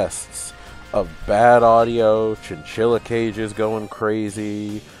 23 tests of bad audio, chinchilla cages going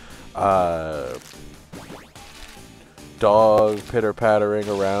crazy, dog pitter-pattering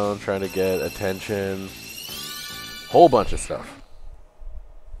around trying to get attention, whole bunch of stuff.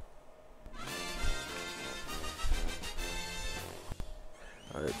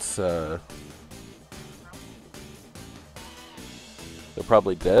 It's, they're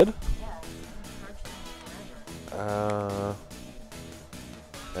probably dead.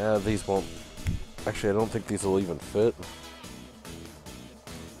 Yeah, these won't. Actually, I don't think these will even fit.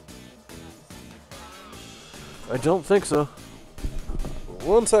 I don't think so.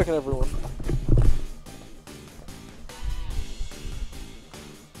 1 second, everyone.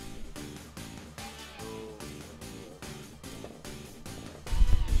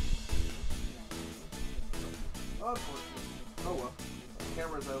 Unfortunately. Oh well. The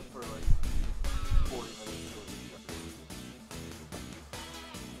camera's out for like 40 minutes.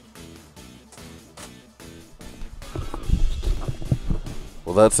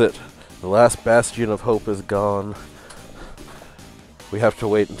 Well, that's it. The last bastion of hope is gone. We have to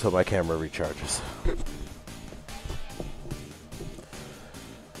wait until my camera recharges.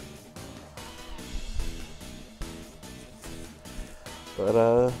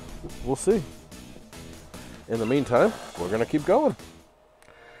 But, we'll see. In the meantime, we're gonna keep going.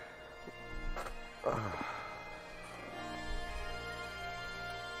 But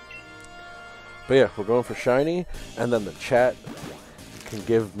yeah, we're going for shiny, and then the chat can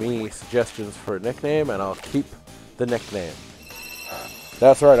give me suggestions for a nickname, and I'll keep the nickname.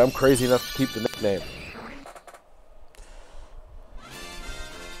 That's right, I'm crazy enough to keep the nickname.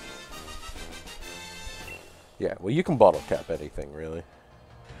 Yeah, well, you can bottle cap anything, really.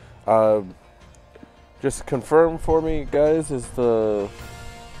 Just confirm for me, guys, is the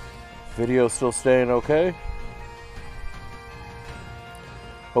video still staying okay?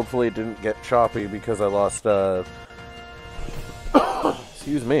 Hopefully it didn't get choppy because I lost,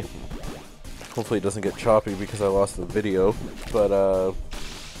 excuse me. Hopefully it doesn't get choppy because I lost the video, but,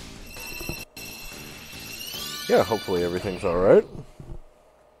 yeah, hopefully everything's alright.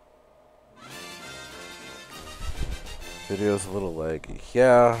 Video's a little laggy.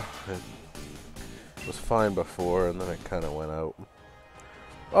 Yeah, it was fine before, and then it kind of went out.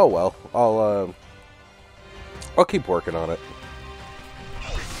 Oh well, I'll keep working on it.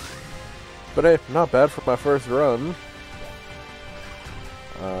 But hey, not bad for my first run.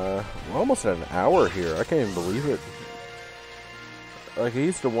 We're almost at an hour here. I can't even believe it. Like, I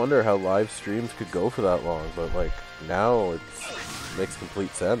used to wonder how live streams could go for that long, but like, now it makes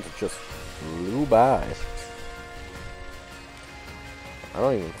complete sense. It just flew by. I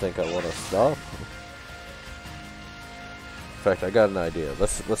don't even think I want to stop. In fact, I got an idea.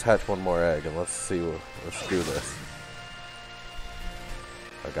 Let's hatch one more egg and let's see what, let's do this.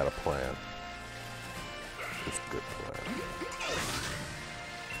 I got a plan. It's a good plan.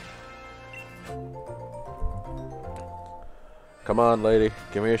 Come on, lady.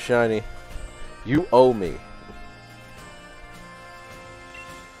 Give me a shiny. You owe me.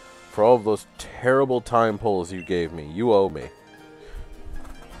 For all of those terrible time pulls you gave me, you owe me.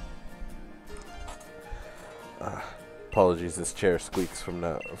 Apologies, this chair squeaks from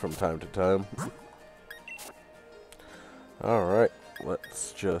time to time. Alright,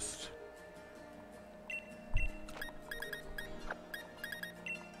 let's just...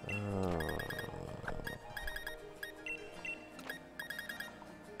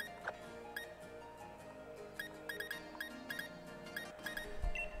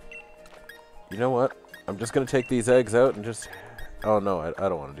 You know what? I'm just gonna take these eggs out and just... Oh no, I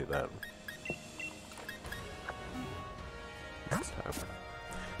don't want to do that. Next time.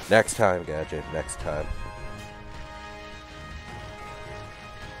 Next time, Gadget. Next time.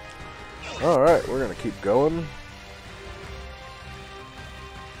 Alright, we're gonna keep going.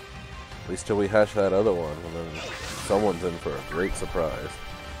 At least till we hatch that other one, and then someone's in for a great surprise.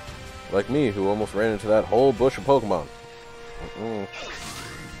 Like me, who almost ran into that whole bush of Pokemon.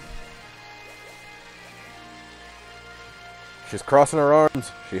 She's crossing her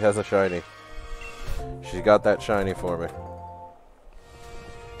arms. She has a shiny. She got that shiny for me.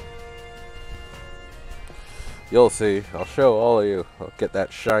 You'll see. I'll show all of you. I'll get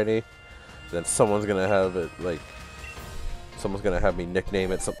that shiny. Then someone's gonna have it, like... Someone's gonna have me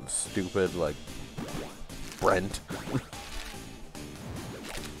nickname it something stupid, like... Brent. Or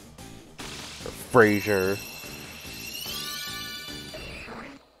Fraser.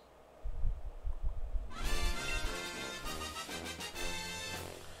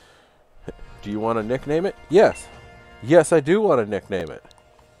 Do you want to nickname it? Yes. Yes, I do want to nickname it.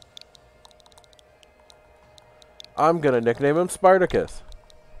 I'm going to nickname him Spartacus.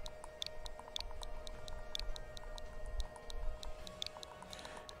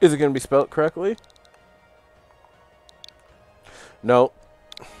 Is it going to be spelled correctly? No.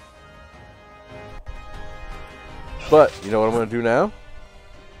 But, you know what I'm going to do now?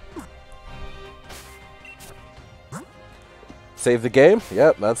 Save the game?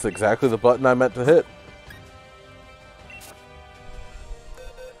 Yep, that's exactly the button I meant to hit.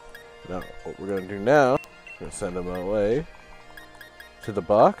 Now, what we're going to do now, we're going to send him away to the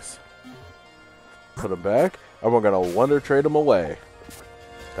box, put him back, and we're going to Wonder Trade him away.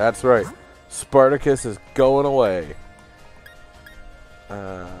 That's right. Spartacus is going away.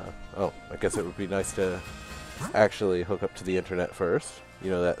 Oh, I guess it would be nice to actually hook up to the internet first.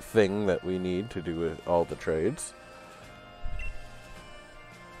 You know, that thing that we need to do all the trades.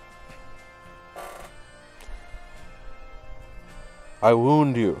 I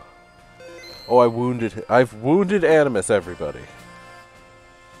wound you. Oh, I've wounded Animus, everybody.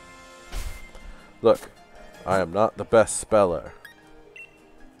 Look, I am not the best speller.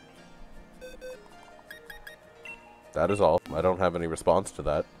 That is all. I don't have any response to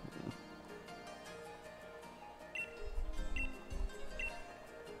that.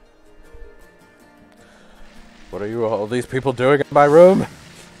 What are you all these people doing in my room?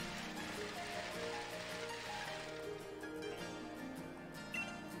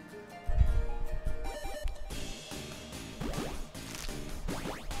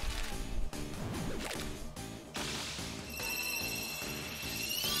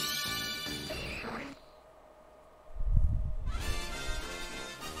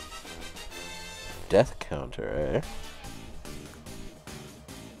 Death counter, eh?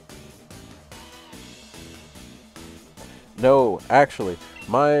 No, actually,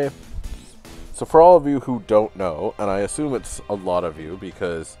 so for all of you who don't know, and I assume it's a lot of you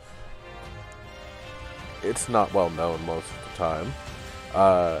because it's not well known most of the time,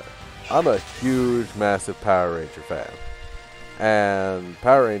 I'm a huge, massive Power Ranger fan. And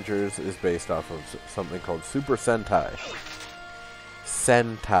Power Rangers is based off of something called Super Sentai.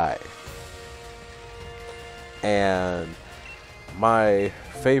 Sentai. And my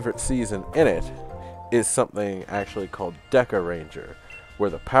favorite season in it is something actually called Deca Ranger, where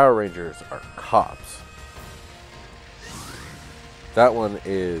the Power Rangers are cops. That one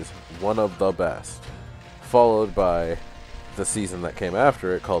is one of the best. Followed by the season that came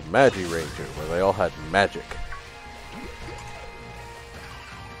after it called Magi Ranger, where they all had magic.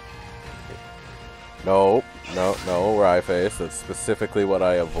 No, Ryeface. That's specifically what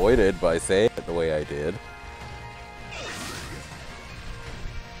I avoided by saying it the way I did.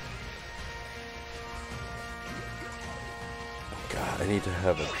 God, I need to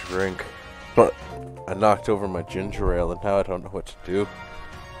have a drink. But I knocked over my ginger ale and now I don't know what to do.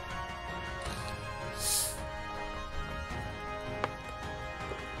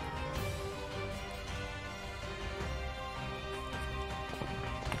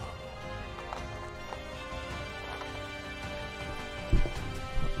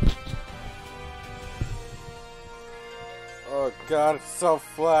 Oh God, it's so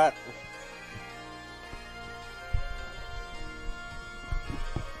flat.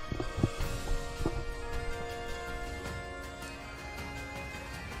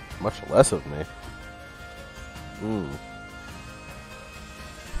 Much less of me.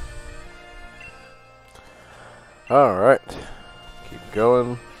 Alright. Keep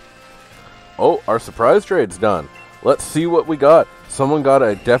going. Oh, our surprise trade's done. Let's see what we got. Someone got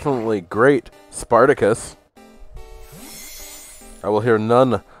a definitely great Spartacus. I will hear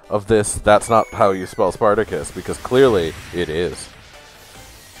none of this, that's not how you spell Spartacus, because clearly it is.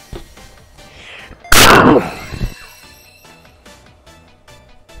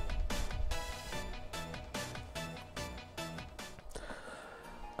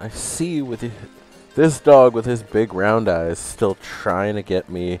 I see with this dog with his big round eyes still trying to get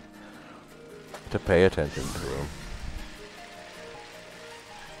me to pay attention to him.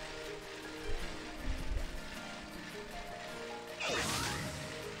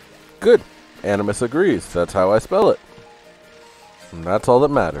 Good. Animus agrees. That's how I spell it. And that's all that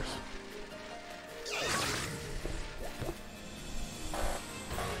matters.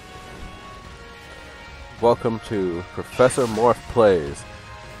 Welcome to Professormorphplays,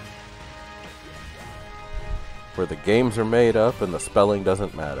 where the games are made up and the spelling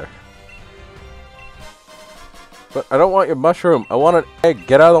doesn't matter. But I don't want your mushroom. I want an egg.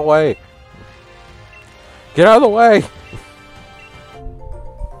 Get out of the way. Get out of the way.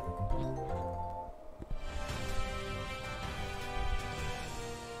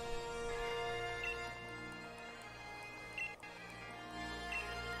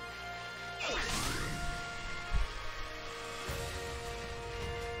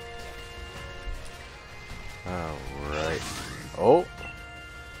 Alright. Oh.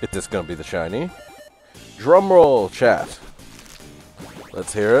 Is this gonna be the shiny? Drumroll, chat.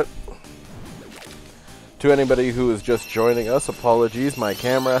 Let's hear it. To anybody who is just joining us, apologies. My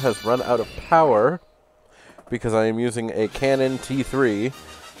camera has run out of power because I am using a Canon T3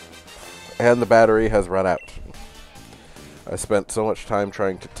 and the battery has run out. I spent so much time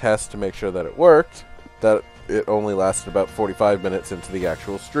trying to test to make sure that it worked that it only lasted about 45 minutes into the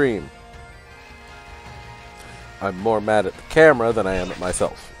actual stream. I'm more mad at the camera than I am at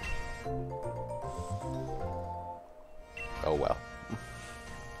myself. Oh well.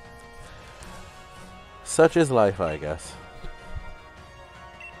 Such is life, I guess.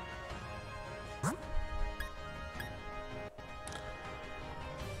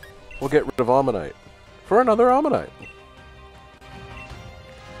 We'll get rid of Ammonite for another Ammonite.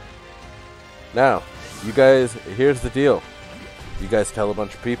 Now, you guys, here's the deal. You guys tell a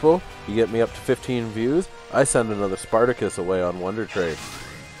bunch of people, you get me up to 15 views, I send another Spartacus away on Wonder Trade.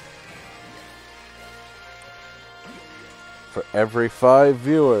 For every 5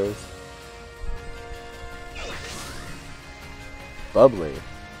 viewers. Bubbly.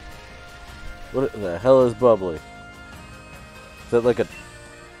 What the hell is Bubbly? Is that like a...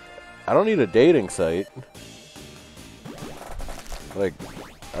 I don't need a dating site. Like,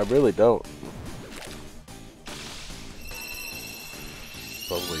 I really don't.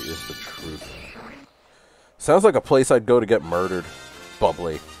 Bubbly is the truth. Sounds like a place I'd go to get murdered.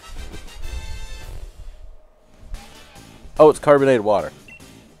 Bubbly. Oh, it's carbonated water.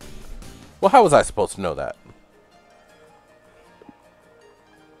 Well, how was I supposed to know that?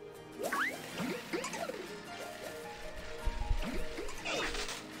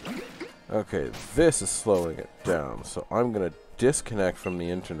 Okay, this is slowing it down, so I'm going to disconnect from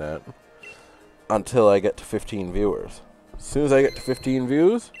the internet until I get to 15 viewers. As soon as I get to 15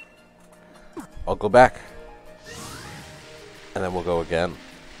 views, I'll go back. And then we'll go again.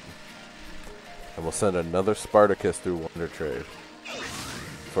 And we'll send another Spartacus through Wonder Trade.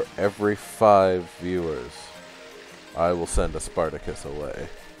 For every 5 viewers, I will send a Spartacus away.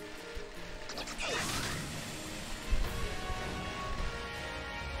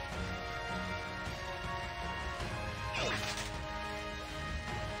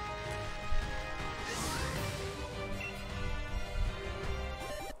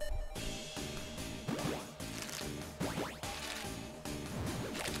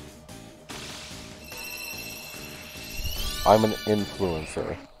 I'm an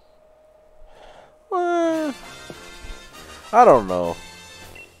influencer. Well, I don't know.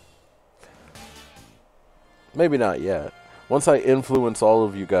 Maybe not yet. Once I influence all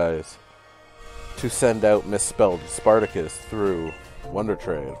of you guys to send out misspelled Spartacus through Wonder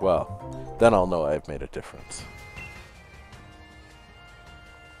Trade, well, then I'll know I've made a difference.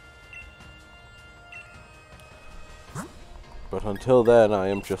 But until then, I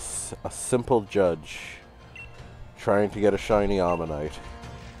am just a simple judge trying to get a shiny Ammonite.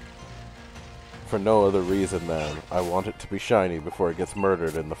 For no other reason than I want it to be shiny before it gets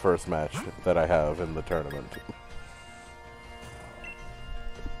murdered in the first match that I have in the tournament.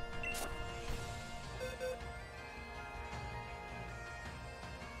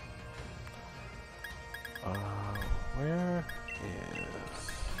 Where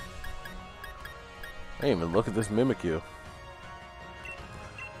is... I didn't even look at this Mimikyu.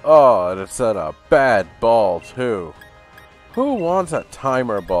 Oh, and it's at a bad ball, too. Who wants a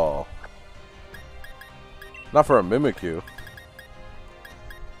timer ball? Not for a Mimikyu.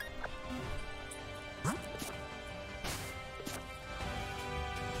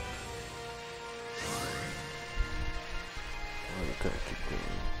 Okay, keep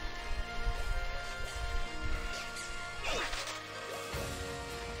going.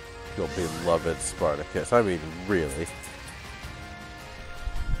 Your beloved Spartacus. I mean, really.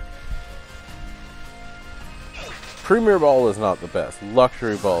 Premier Ball is not the best.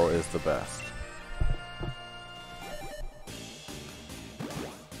 Luxury Ball is the best.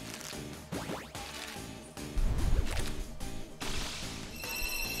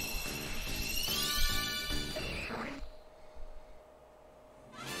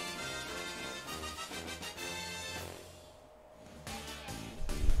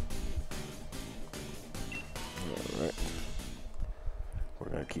 Alright. We're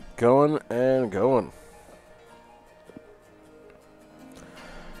gonna keep going and going.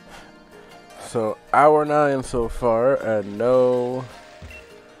 So, hour 9 so far, and no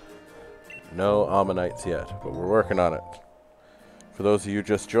Ammonites yet, but we're working on it. For those of you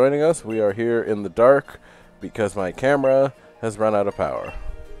just joining us, we are here in the dark because my camera has run out of power.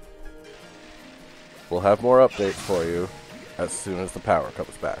 We'll have more updates for you as soon as the power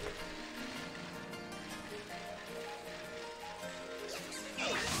comes back.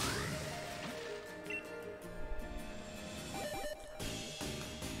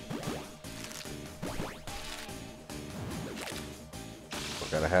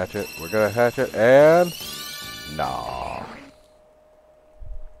 We're gonna hatch it, and... Nah.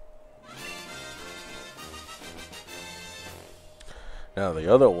 Now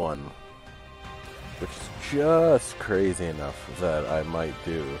the other one, which is just crazy enough that I might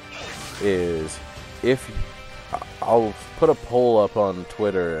do, is if... I'll put a poll up on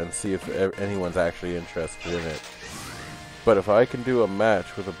Twitter and see if anyone's actually interested in it. But if I can do a match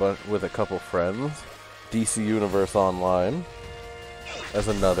with a couple friends, DC Universe Online as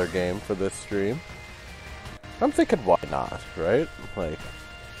another game for this stream, I'm thinking why not, right? Like,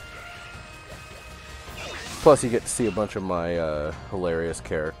 plus you get to see a bunch of my hilarious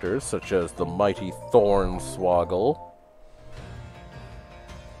characters, such as the mighty Thornswoggle.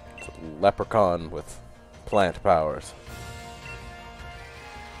 It's a leprechaun with plant powers.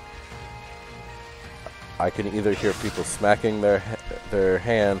 I can either hear people smacking their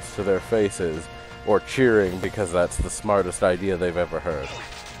hands to their faces or cheering because that's the smartest idea they've ever heard.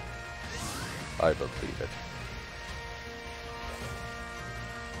 I believe it.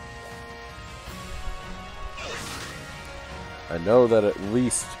 I know that at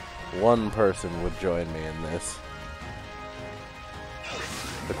least one person would join me in this.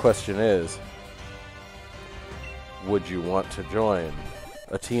 The question is, would you want to join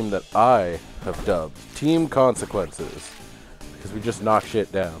a team that I have dubbed Team Consequences? Because we just knock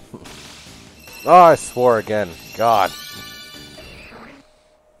shit down. Oh, I swore again. God.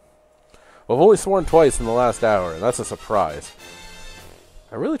 Well, I've only sworn twice in the last hour, and that's a surprise.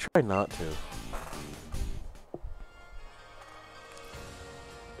 I really try not to.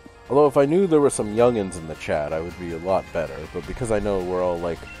 Although if I knew there were some youngins in the chat, I would be a lot better. But because I know we're all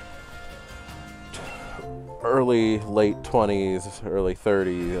like early, late 20s, early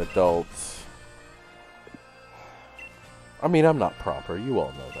 30s adults. I mean, I'm not proper. You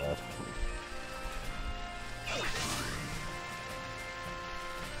all know that.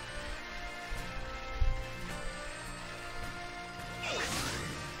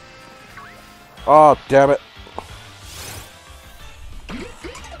 Oh, damn it.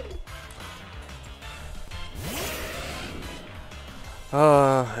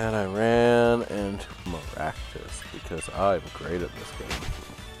 And I ran into Maractus because I'm great at this game.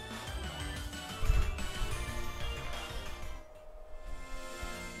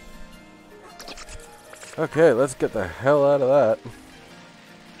 Okay, let's get the hell out of that.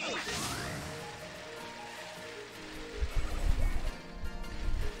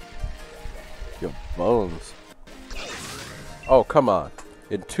 Your bones. Oh, come on.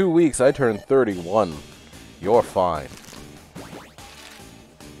 In 2 weeks, I turn 31. You're fine.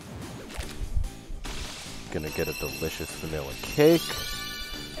 Gonna get a delicious vanilla cake.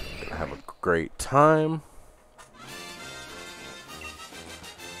 Gonna have a great time.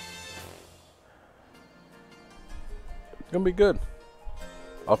 It's gonna be good.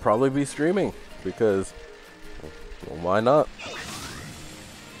 I'll probably be streaming because, well, why not?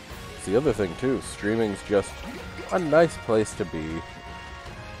 It's the other thing too. Streaming's just a nice place to be.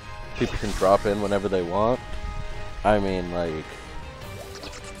 People can drop in whenever they want. I mean, like,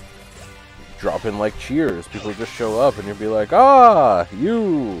 drop in like Cheers. People just show up and you'll be like, ah,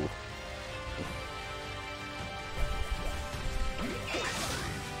 you.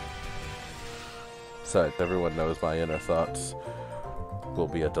 Besides, everyone knows my inner thoughts will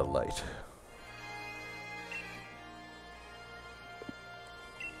be a delight.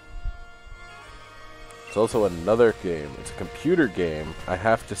 It's also another game. It's a computer game. I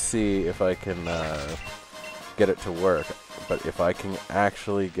have to see if I can get it to work. But if I can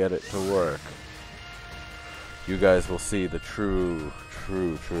actually get it to work, you guys will see the true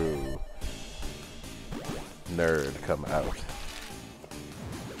nerd come out.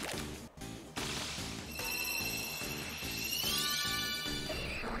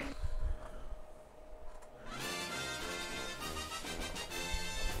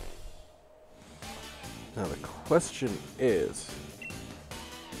 Now the question is,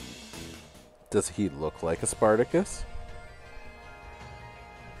 does he look like a Spartacus?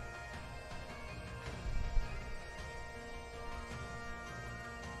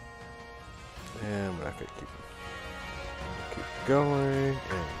 And we're not gonna keep going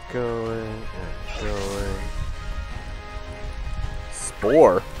and going and going.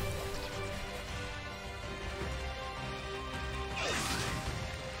 Spore?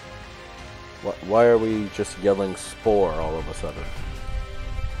 Why are we just yelling spore all of a sudden?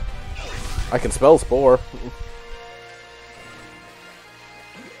 I can spell spore.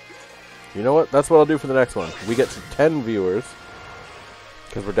 You know what? That's what I'll do for the next one. We get to 10 viewers.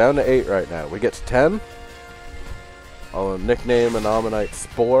 Because we're down to 8 right now. We get to 10. I'll nickname an Ammonite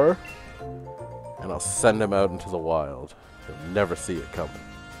Spore. And I'll send him out into the wild. You'll never see it coming.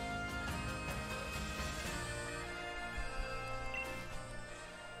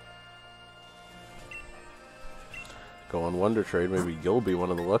 Go on Wonder Trade. Maybe you'll be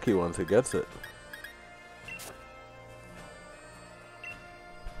one of the lucky ones who gets it.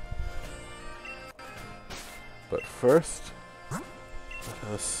 But first,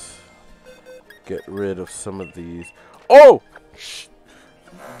 let us get rid of some of these. Oh!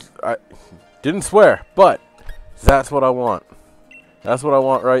 I didn't swear, but that's what I want. That's what I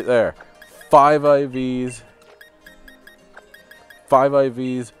want right there. 5 IVs. 5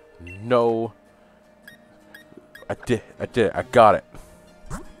 IVs. No. I did it. I got it.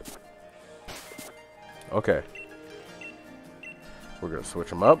 Okay. We're going to switch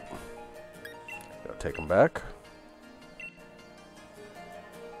them up. Gotta take them back.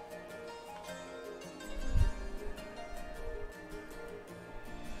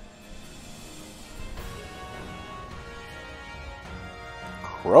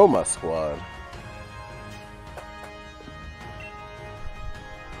 Chroma Squad.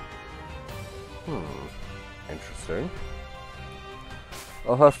 Interesting.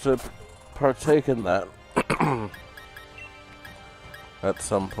 I'll have to partake in that at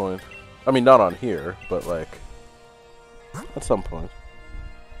some point. I mean, not on here, but like at some point.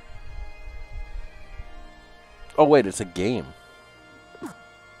 Oh wait, it's a game.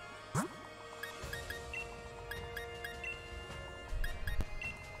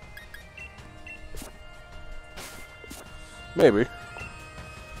 Maybe.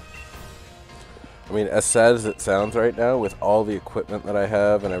 I mean, as sad as it sounds right now, with all the equipment that I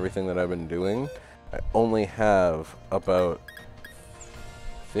have and everything that I've been doing, I only have about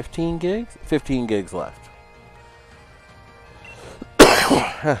 15 gigs? 15 gigs left.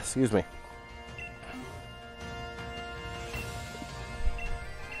 Excuse me.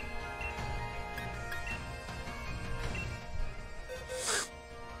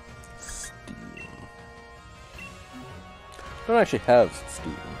 Steam. I don't actually have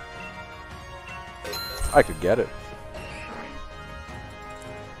Steam. I could get it.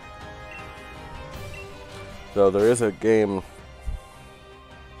 Though there is a game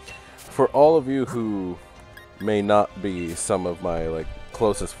for all of you who may not be some of my like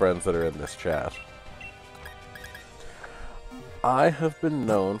closest friends that are in this chat. I have been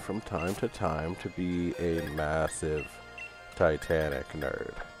known from time to time to be a massive Titanic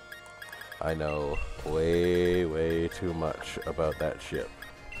nerd. I know way, way too much about that ship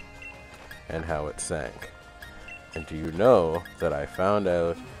and how it sank. And do you know that I found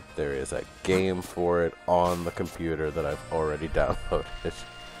out there is a game for it on the computer that I've already downloaded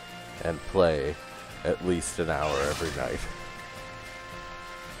and play at least an hour every night.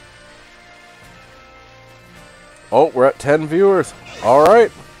 Oh, we're at 10 viewers.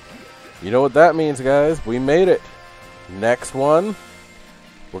 Alright. You know what that means, guys. We made it. Next one,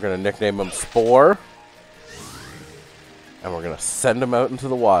 we're going to nickname him Spore. And we're going to send him out into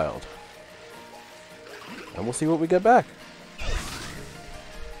the wild. And we'll see what we get back.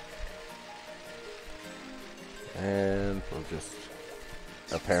 And we'll just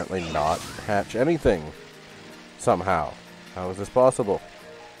apparently not hatch anything somehow. How is this possible?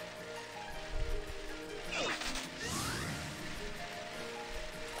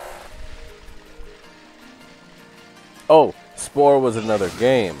 Oh, Spore was another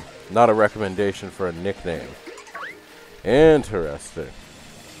game, not a recommendation for a nickname. Interesting.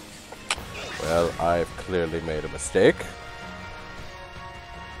 Well, I've clearly made a mistake.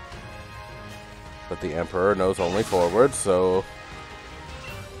 But the Emperor knows only forward, so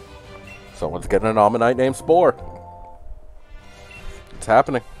someone's getting an Ammonite named Spore. It's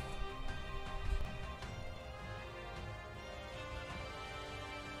happening.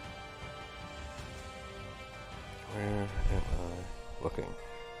 Where am I looking?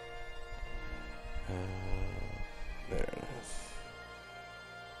 There it is.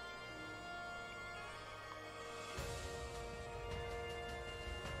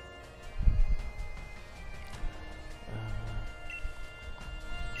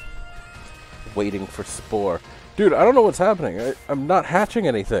 Waiting for Spore. Dude, I don't know what's happening. I'm not hatching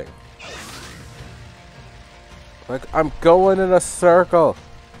anything. Like, I'm going in a circle.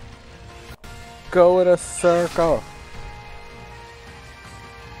 Go in a circle.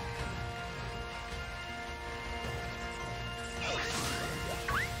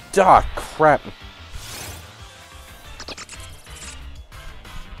 Ah, crap.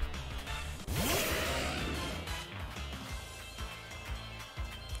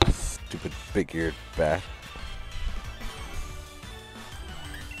 Stupid big-eared bat.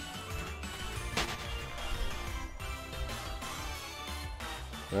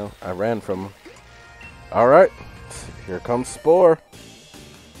 Well, I ran from him. Alright, here comes Spore.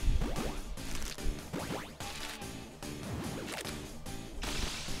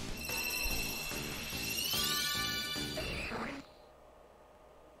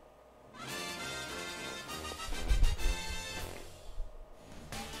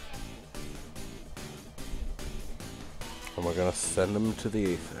 And we're gonna send him to the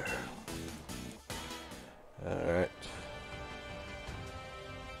ether. Alright.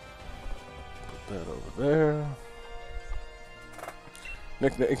 that over there.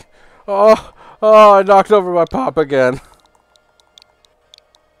 Nick. Oh, I knocked over my pop again.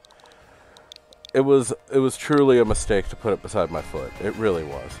 It was truly a mistake to put it beside my foot. It really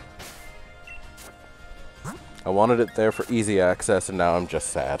was. I wanted it there for easy access, and now I'm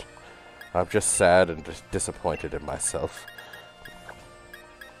just sad. I'm just sad and just disappointed in myself.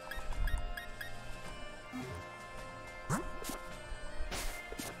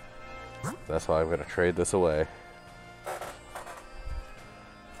 That's why I'm going to trade this away.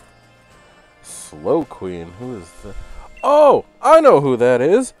 Slow Queen? Who is that? Oh! I know who that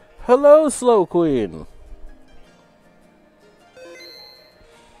is! Hello, Slow Queen!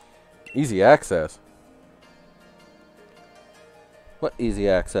 Easy access. What easy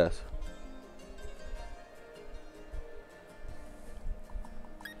access?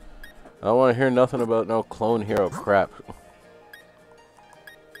 I don't want to hear nothing about no clone hero crap.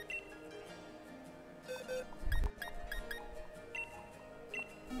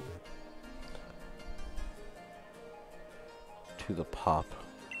 To the pop.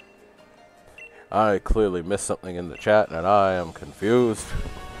 I clearly missed something in the chat and I am confused.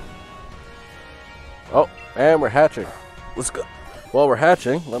 Oh, and we're hatching. Let's go. While we're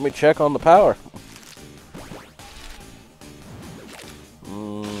hatching, let me check on the power.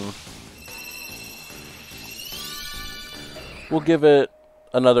 We'll give it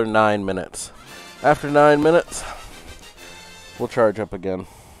another 9 minutes. After 9 minutes, we'll charge up again.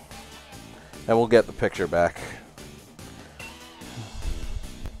 And we'll get the picture back.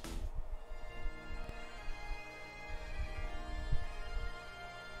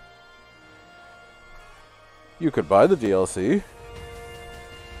 You could buy the DLC.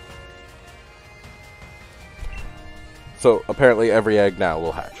 So apparently every egg now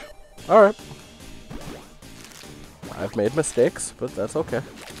will hatch. Alright. I've made mistakes, but that's okay.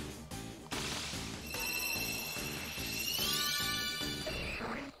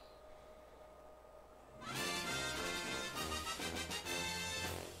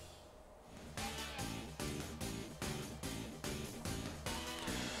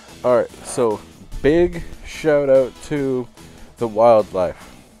 Alright, so big shout out to the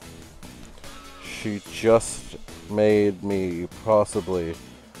wildlife. She just made me possibly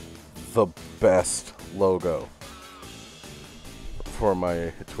the best logo for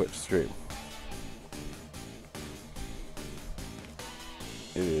my Twitch stream.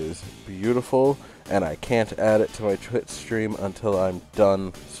 It is beautiful, and I can't add it to my Twitch stream until I'm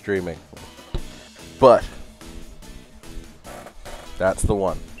done streaming. But that's the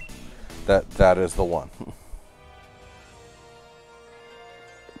one. That is the one.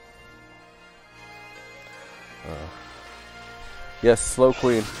 Yes, Slow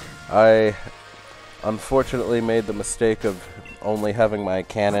Queen. I unfortunately made the mistake of only having my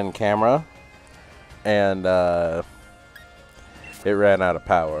Canon camera, and it ran out of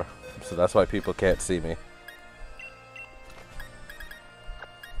power, so that's why people can't see me.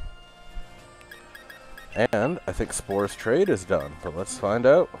 And I think Spore's trade is done, but let's find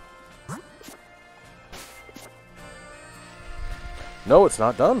out. No, it's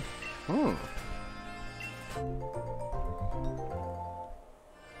not done.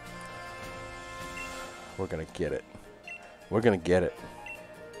 We're gonna get it. We're gonna get it.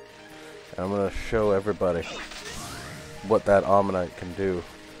 I'm gonna show everybody what that Ammonite can do.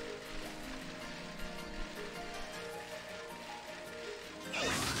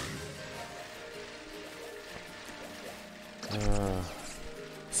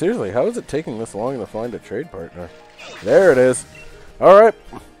 Seriously, how is it taking this long to find a trade partner? There it is. Alright.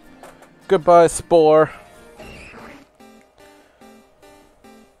 Goodbye, Spore.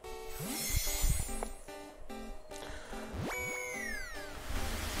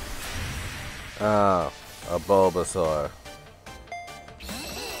 Ah, a Bulbasaur.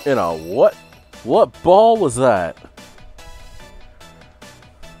 In a what? What ball was that?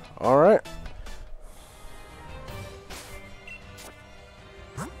 Alright.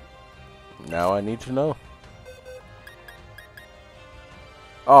 Now I need to know.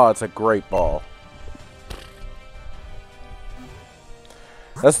 Oh, it's a great ball.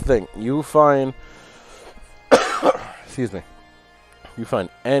 That's the thing. You find... excuse me. You find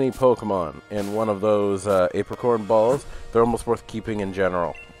any Pokemon in one of those apricorn balls, they're almost worth keeping in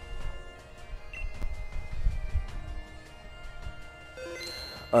general.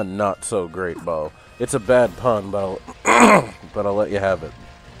 A not so great ball. It's a bad pun, but I'll let you have it.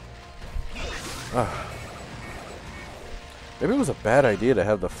 Maybe it was a bad idea to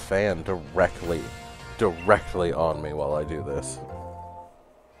have the fan directly on me while I do this.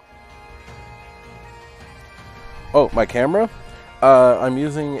 Oh, my camera? I'm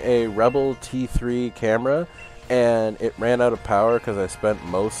using a Rebel T3 camera, and it ran out of power because I spent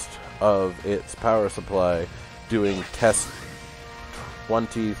most of its power supply doing test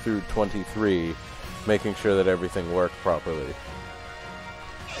 20 through 23, making sure that everything worked properly.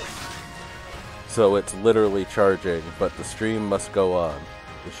 So it's literally charging, but the stream must go on.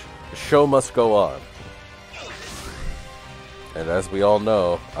 The show must go on. And as we all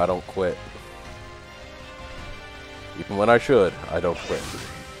know, I don't quit. Even when I should, I don't quit.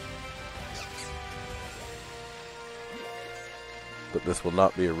 But this will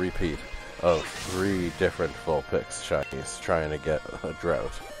not be a repeat of 3 different Vulpix shinies trying to get a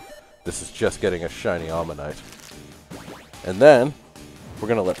drought. This is just getting a shiny Ammonite. And then, we're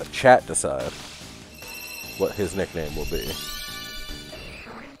going to let the chat decide what his nickname will be.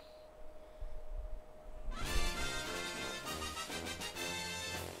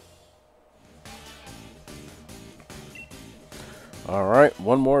 Alright,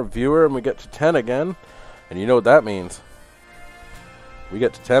 one more viewer and we get to 10 again. And you know what that means. We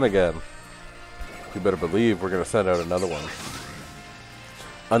get to 10 again. You better believe we're going to send out another one.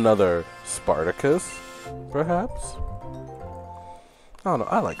 Another Spartacus, perhaps? I don't know,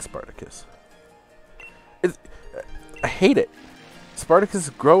 I like Spartacus. I hate it. Spartacus is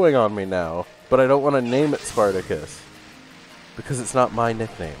growing on me now, but I don't want to name it Spartacus. Because it's not my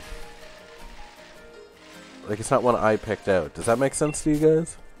nickname. Like, it's not one I picked out. Does that make sense to you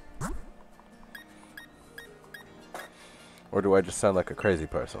guys? Or do I just sound like a crazy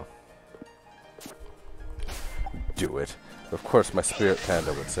person? Do it. Of course my spirit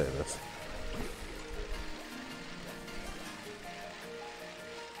panda would say this.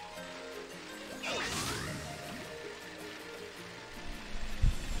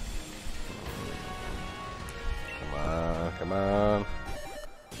 Come on, come on.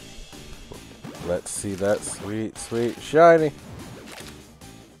 Let's see that sweet, sweet shiny.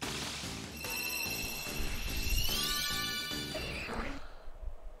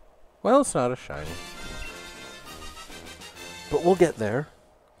 Well, it's not a shiny. But we'll get there.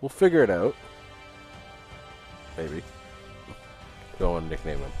 We'll figure it out. Maybe. Go and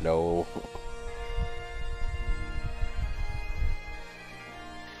nickname him. No.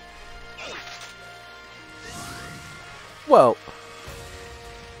 Well.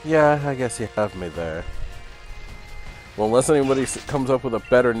 Yeah, I guess you have me there. Well, unless anybody comes up with a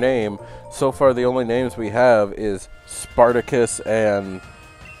better name, so far the only names we have is Spartacus and...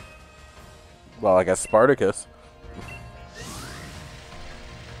 well, I guess Spartacus.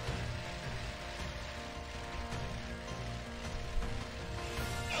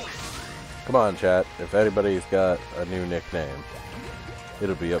 Come on, chat. If anybody's got a new nickname,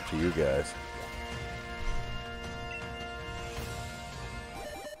 it'll be up to you guys.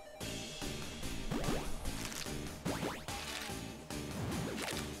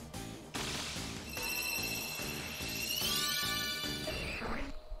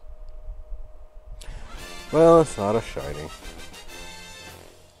 Well, it's not a shiny.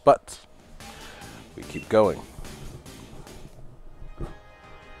 But we keep going.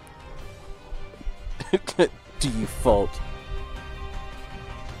 Default.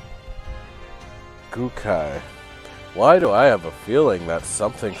 Gukai. Why do I have a feeling that's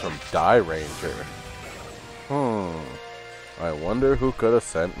something from Die Ranger? I wonder who could have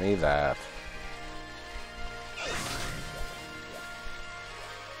sent me that.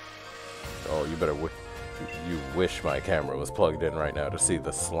 Oh, you better you wish my camera was plugged in right now to see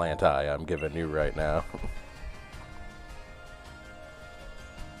the slant eye I'm giving you right now.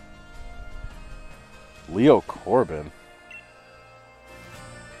 Leo Corbin.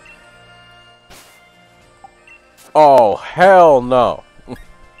 Oh, hell no.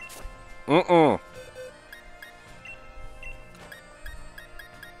 Mm-mm.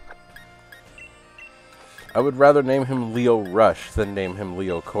 I would rather name him Leo Rush than name him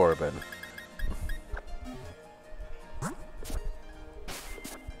Leo Corbin.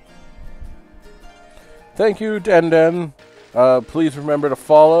 Thank you, Den. Please remember to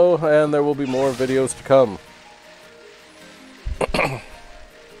follow, and there will be more videos to come.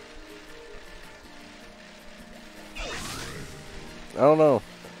 I don't know.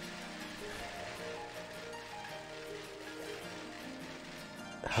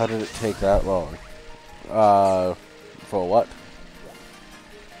 How did it take that long? For what?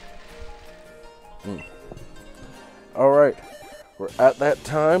 Alright. We're at that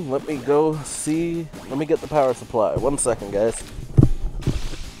time. Let me go see. Let me get the power supply. 1 second, guys.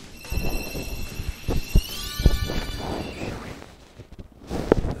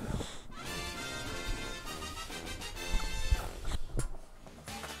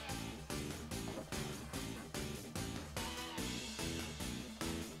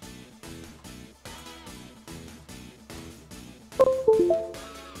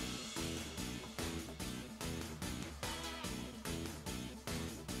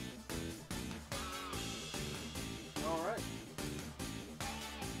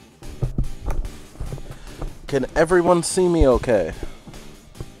 Can everyone see me okay?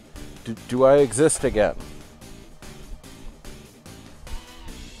 Do I exist again?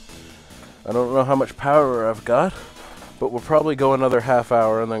 I don't know how much power I've got, but we'll probably go another half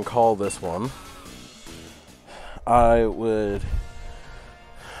hour and then call this one. I would...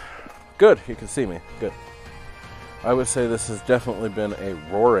 Good, you can see me. Good. I would say this has definitely been a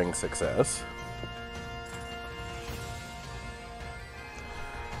roaring success.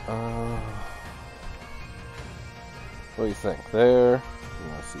 What do you think? There. You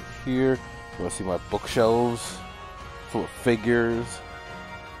want to see here? You want to see my bookshelves full of figures?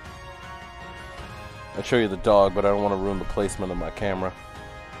 I'd show you the dog, but I don't want to ruin the placement of my camera.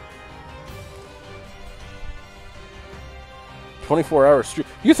 24-hour stream.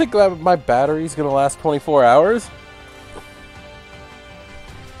 You think that my battery's gonna last 24 hours?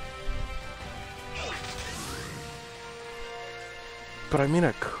 But I mean,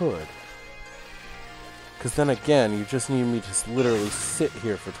 I could. Because then again, you just need me to literally sit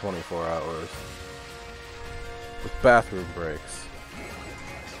here for 24 hours. With bathroom breaks.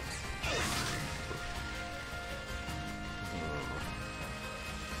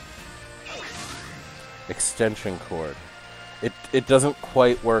 Extension cord. It doesn't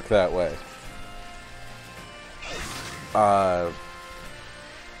quite work that way.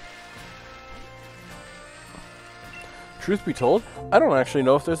 Truth be told, I don't actually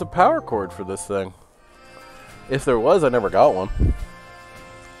know if there's a power cord for this thing. If there was, I never got one.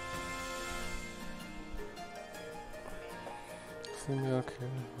 See me okay?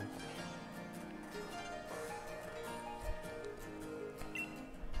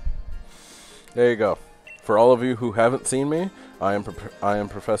 There you go. For all of you who haven't seen me, I am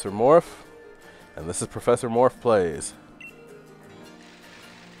Professor Morph, and this is Professor Morph Plays.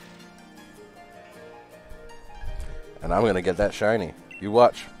 And I'm gonna get that shiny. You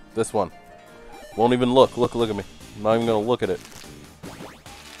watch. This one. Won't even look. Look at me. I'm not even gonna look at it.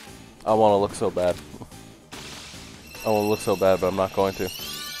 I wanna look so bad. I wanna look so bad, but I'm not going to.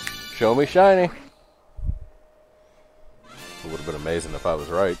 Show me shiny! It would have been amazing if I was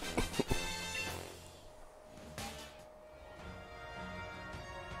right.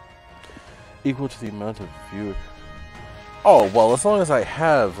 Equal to the amount of viewers. Oh, well, as long as I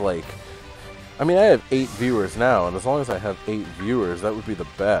have, like... I mean, I have 8 viewers now, and as long as I have 8 viewers, that would be the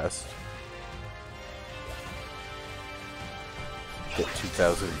best. Get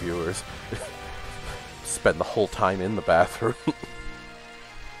 2,000 viewers. Spend the whole time in the bathroom.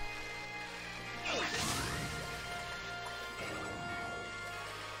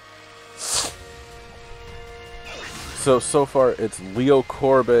 So far, it's Leo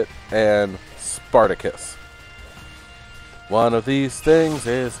Corbett and Spartacus. One of these things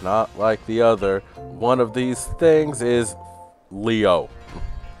is not like the other. One of these things is Leo.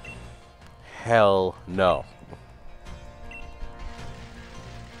 Hell no.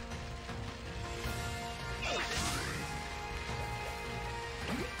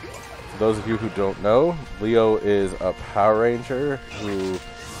 For those of you who don't know, Leo is a Power Ranger who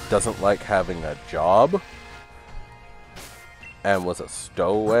doesn't like having a job. And was a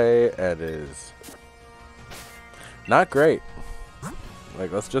stowaway and is not great.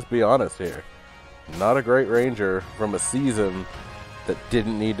 Like, let's just be honest here. Not a great ranger from a season that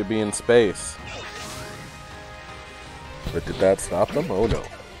didn't need to be in space. But did that stop them? Oh no.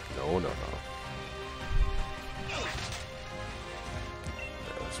 No.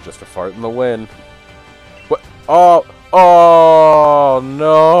 It's just a fart in the wind. What? Oh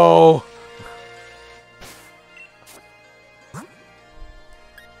no!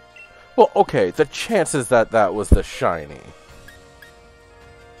 Well, okay, the chances that that was the shiny.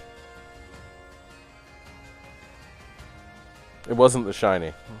 It wasn't the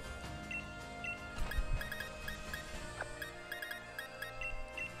shiny.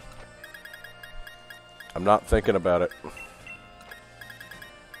 I'm not thinking about it.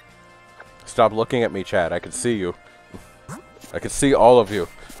 Stop looking at me, Chad. I can see you. I can see all of you.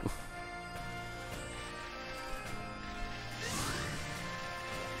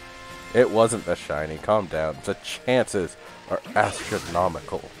 It wasn't the shiny. Calm down. The chances are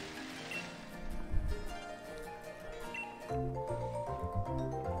astronomical.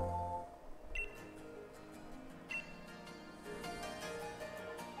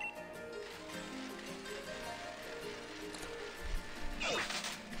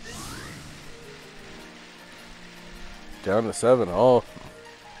 Down to 7. Oh.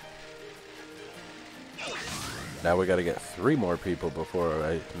 Now we gotta get 3 more people before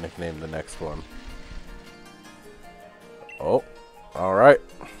I nickname the next one. Oh, alright.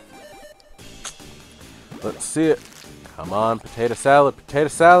 Let's see it. Come on, potato salad, potato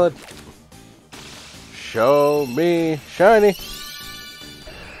salad. Show me shiny.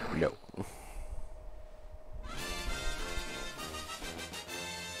 No.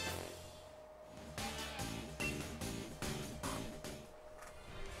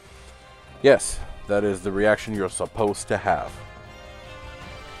 Yes, that is the reaction you're supposed to have.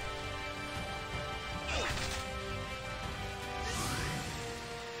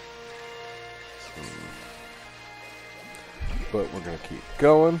 But we're gonna keep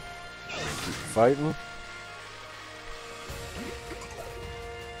going. We're gonna keep fighting.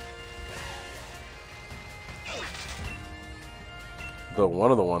 Though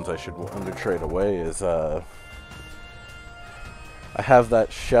one of the ones I should wonder trade away is I have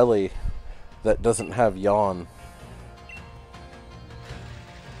that Shelly that doesn't have yawn.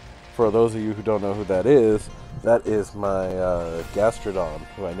 For those of you who don't know who that is my Gastrodon,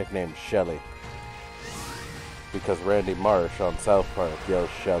 who I nicknamed Shelly. Because Randy Marsh on South Park yells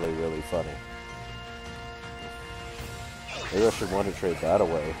Shelly really funny. Maybe I should want to trade that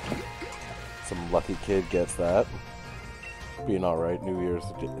away. Some lucky kid gets that. Be an alright New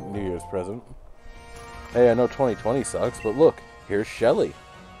Year's present. Hey, I know 2020 sucks, but look, here's Shelly.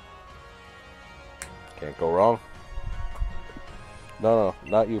 Can't go wrong. No,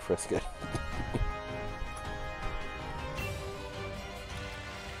 not you, Frisket.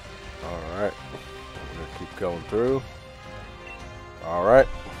 Alright. I'm gonna keep going through. Alright.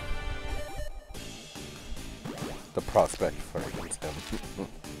 The prospect frightens him.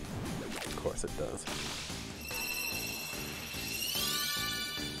 Of course it does.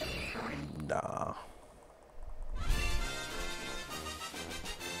 Nah.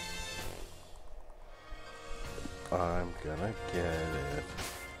 I'm gonna get it.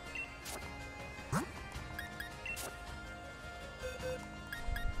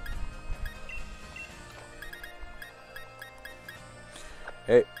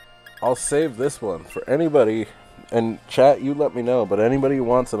 Hey, I'll save this one for anybody, and chat, you let me know, but anybody who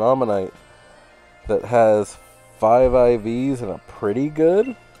wants an Ammonite that has 5 IVs and a pretty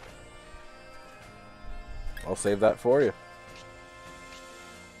good, I'll save that for you.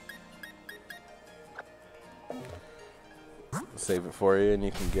 Save it for you and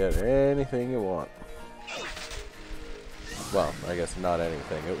you can get anything you want. Well, I guess not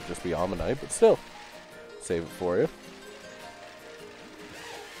anything. It would just be Ammonite, but still. Save it for you.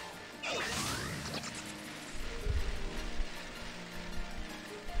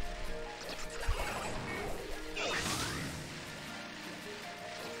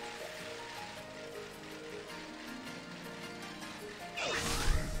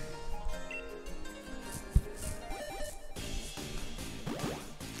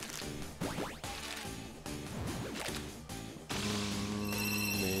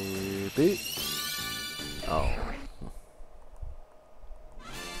 Oh.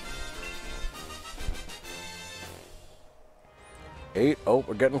 8. Oh,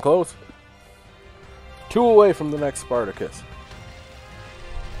 we're getting close. 2 away from the next Spartacus.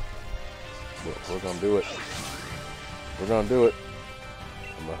 We're gonna do it. We're gonna do it.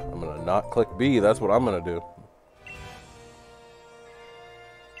 I'm gonna not click B. That's what I'm gonna do.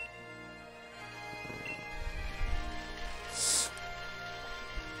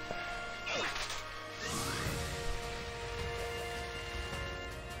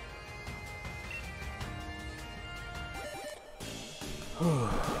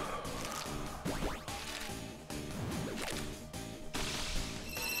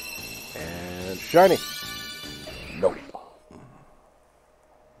 And shiny. Nope.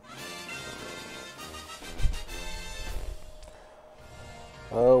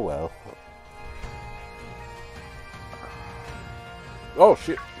 Oh well. Oh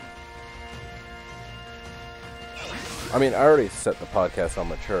shit. I mean, I already set the podcast on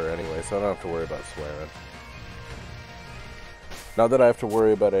mature anyway, so I don't have to worry about swearing. Not that I have to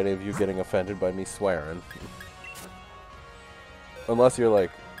worry about any of you getting offended by me swearing. Unless you're like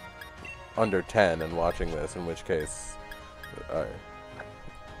under 10 and watching this, in which case I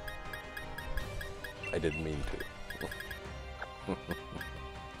didn't mean to.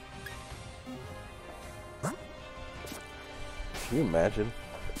 Can you imagine?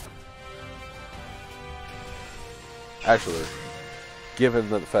 Actually, given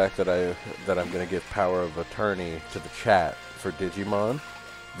the fact that I'm going to give power of attorney to the chat for Digimon,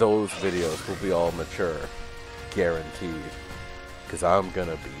 those videos will be all mature, guaranteed, because I'm going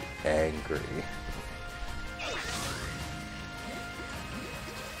to be angry.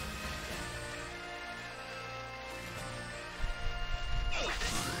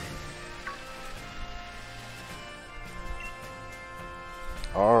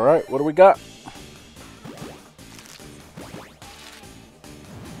 What do we got?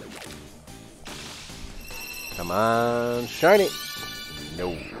 Come on, shiny.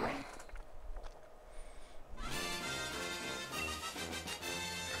 No.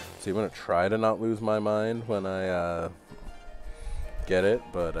 See, I'm gonna try to not lose my mind when I get it,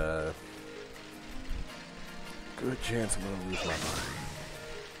 but good chance I'm gonna lose my mind.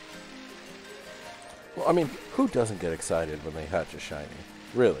 Well, I mean, who doesn't get excited when they hatch a shiny?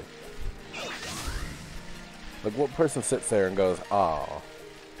 Really? Like, what person sits there and goes, "Aw"?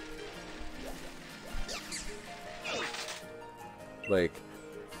 Like,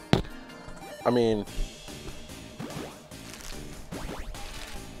 I mean,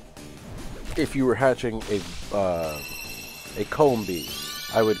 if you were hatching a comb bee,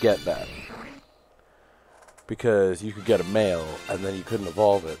 I would get that. Because you could get a male, and then you couldn't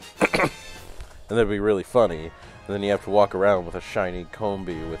evolve it. And that'd be really funny. And then you have to walk around with a shiny comb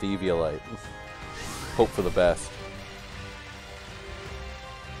bee with Eviolite. Hope for the best.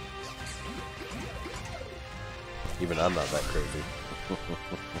 Even I'm not that crazy. Let's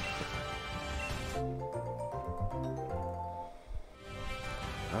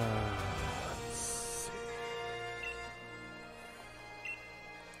see.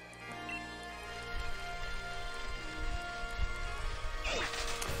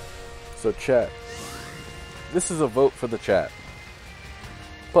 So chat. This is a vote for the chat.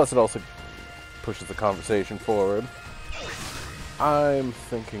 Plus it also pushes the conversation forward. I'm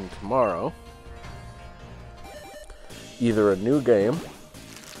thinking tomorrow either a new game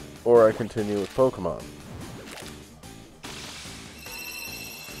or I continue with Pokemon.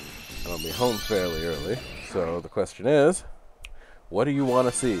 And I'll be home fairly early. So the question is, what do you want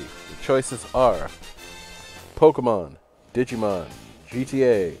to see? The choices are Pokemon, Digimon,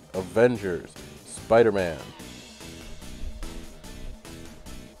 GTA, Avengers, Spider-Man.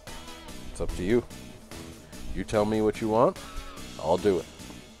 It's up to you. You tell me what you want, I'll do it.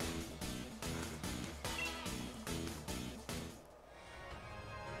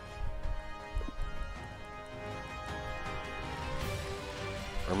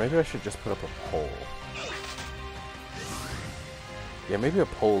 Or maybe I should just put up a poll. Yeah, maybe a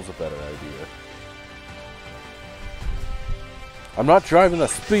poll's a better idea. I'm not driving the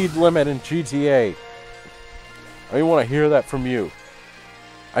speed limit in GTA. I don't want to hear that from you.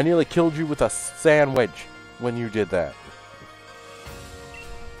 I nearly killed you with a sandwich when you did that.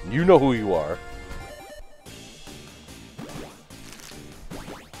 You know who you are.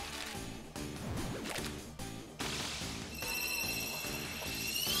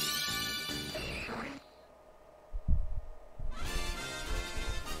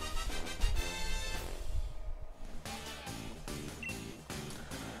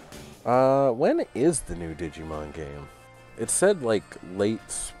 When is the new Digimon game? It said like late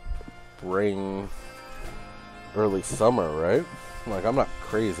spring, early summer, right? Like, I'm not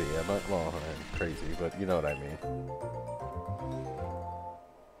crazy. Well, I'm crazy, but you know what I mean.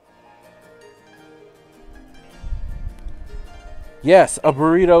 Yes, a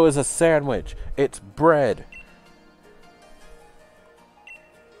burrito is a sandwich. It's bread.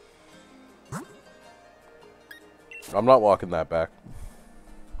 I'm not walking that back.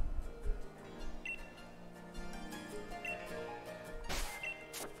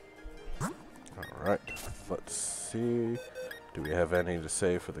 Alright, let's see. Do we have any to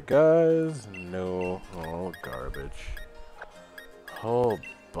say for the guys? No. Oh, garbage. Whole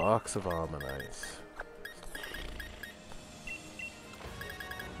box of Ammonites.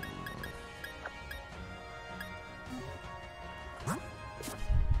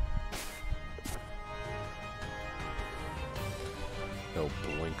 No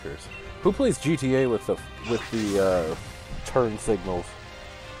blinkers. Who plays GTA with the turn signals?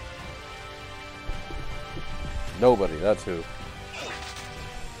 Nobody, that's who.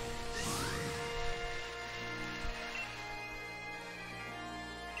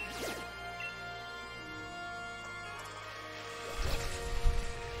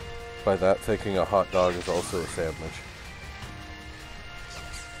 By that, thinking a hot dog is also a sandwich.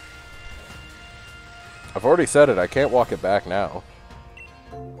 I've already said it, I can't walk it back now.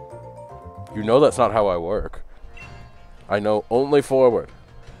 You know that's not how I work. I know only forward.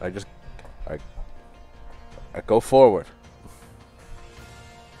 I go forward.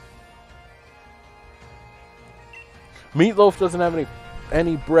 Meatloaf doesn't have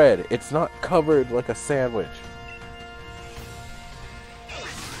any bread. It's not covered like a sandwich.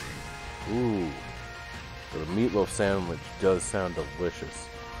 Ooh. But a meatloaf sandwich does sound delicious.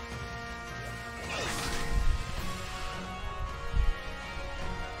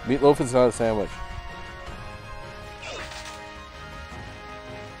 Meatloaf is not a sandwich.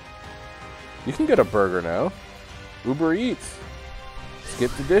 You can get a burger now. Uber Eats.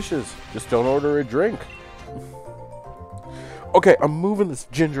 Skip the dishes. Just don't order a drink. Okay, I'm moving this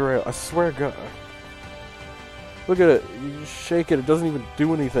ginger ale. I swear to God. Look at it. You just shake it. It doesn't even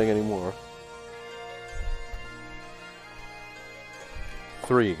do anything anymore.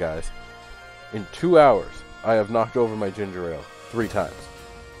 3, guys. In 2 hours, I have knocked over my ginger ale 3 times.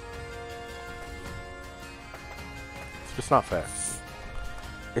 It's just not fair.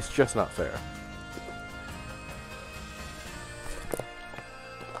 It's just not fair.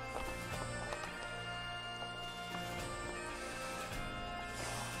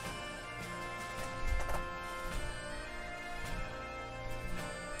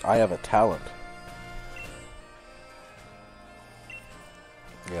 I have a talent.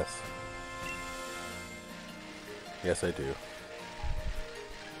 Yes. Yes, I do.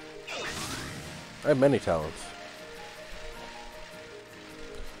 I have many talents.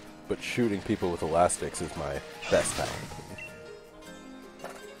 But shooting people with elastics is my best talent.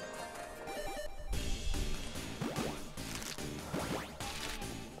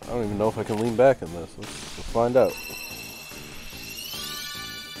 I don't even know if I can lean back in this. Let's find out.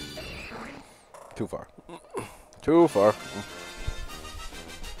 Too far. Too far.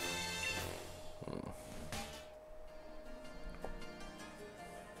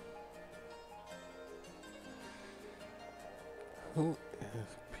 Who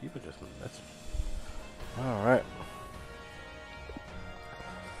is people just messing? Alright.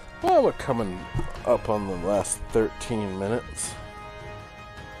 Well, we're coming up on the last 13 minutes.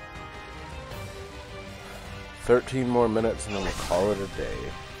 13 more minutes and then we'll call it a day.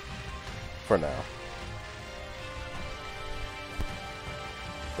 For now.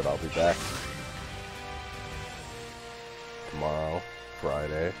 But I'll be back tomorrow,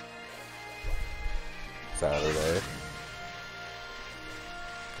 Friday, Saturday,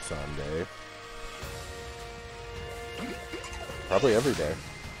 Sunday, probably every day.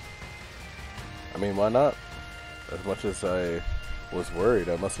 I mean, why not? As much as I was worried,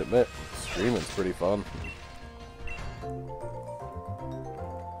 I must admit, streaming's pretty fun.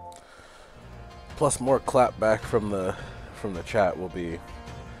 Plus more clapback from the chat will be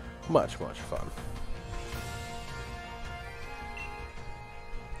much fun.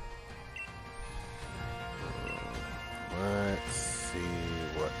 Let's see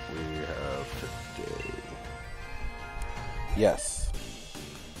what we have today. Yes.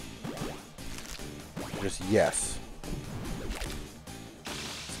 Just yes.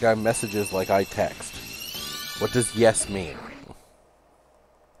 This guy messages like I text. What does yes mean?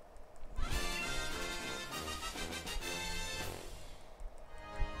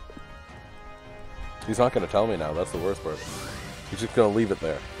 He's not going to tell me now, that's the worst part. He's just going to leave it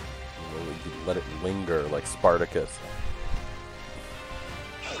there. Let it linger like Spartacus.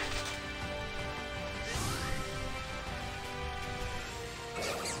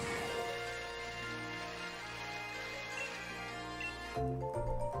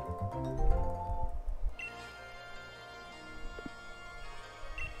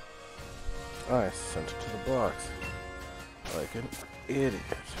 I sent it to the box. Like an idiot.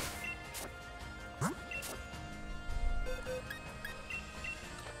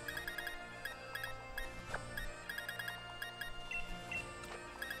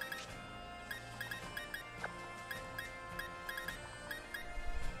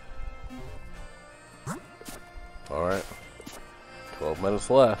 Alright. 12 minutes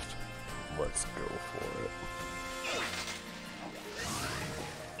left. Let's go for it.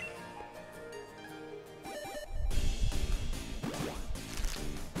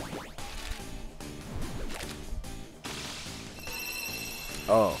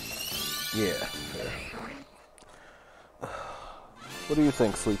 Oh, yeah. Fair. What do you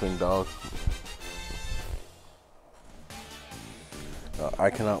think, sleeping dog? I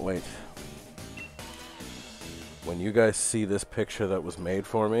cannot wait. When you guys see this picture that was made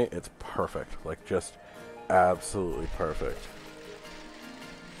for me, it's perfect. Like, just absolutely perfect.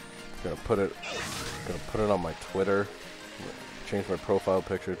 Gonna put it on my Twitter. Change my profile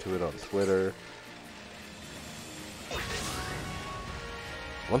picture to it on Twitter.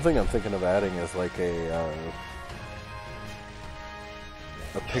 One thing I'm thinking of adding is like a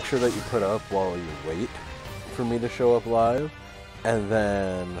picture that you put up while you wait for me to show up live, and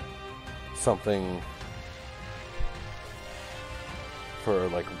then something for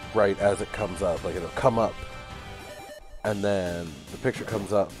like right as it comes up. Like it'll come up, and then the picture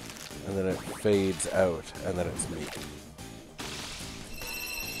comes up, and then it fades out, and then it's me.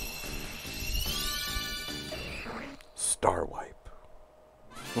 Star wipe.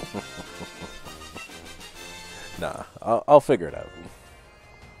 Nah, I'll figure it out.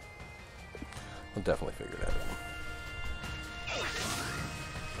 definitely figured that out.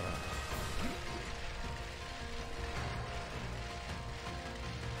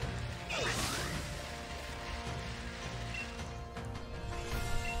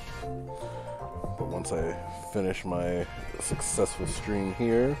 But once I finish my successful stream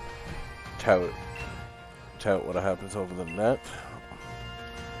here, tout what happens over the net,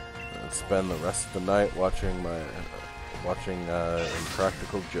 and spend the rest of the night watching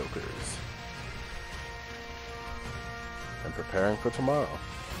Impractical Jokers and preparing for tomorrow.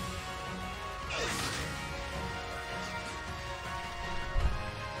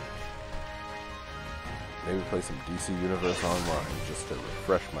 Maybe play some DC Universe Online just to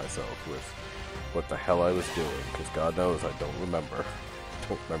refresh myself with what the hell I was doing, because God knows I don't remember.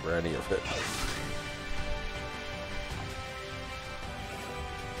 Don't remember any of it.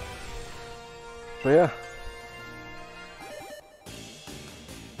 But yeah.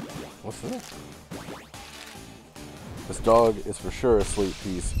 What's this? This dog is for sure asleep.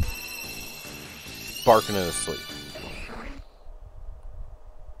 He's barking in his sleep.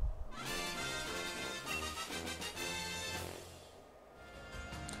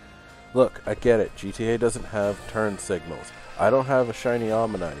 Look, I get it. GTA doesn't have turn signals. I don't have a shiny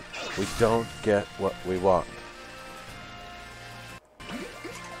Ammonite. We don't get what we want.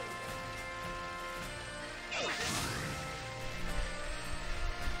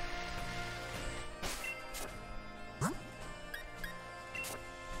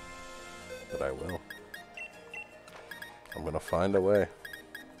 But I will. I'm gonna find a way.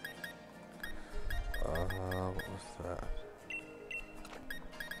 What was that?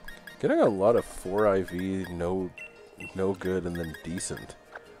 Getting a lot of 4IV, no good, and then decent.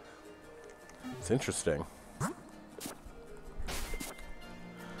 It's interesting.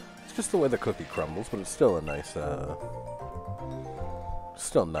 It's just the way the cookie crumbles, but it's still a nice,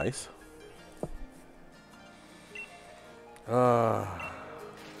 still nice. Come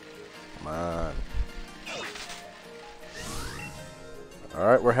on.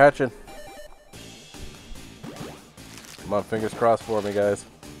 Alright, we're hatching. Come on, fingers crossed for me, guys.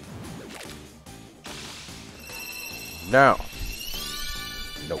 Now.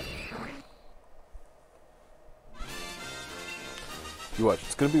 Nope. You watch.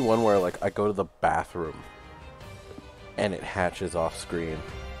 It's gonna be one where, like, I go to the bathroom and it hatches off screen.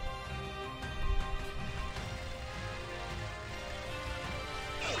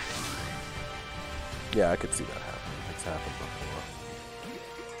 Yeah, I could see that happen. It's happened before.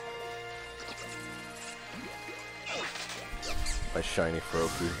 My shiny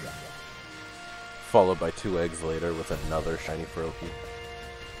Froakie. Followed by 2 eggs later with another shiny Froakie.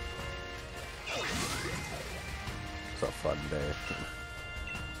 It's a fun day.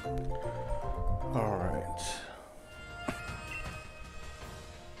 Alright.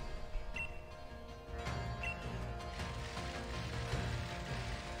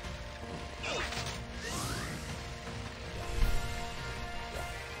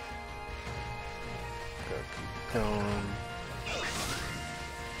 Gotta keep going.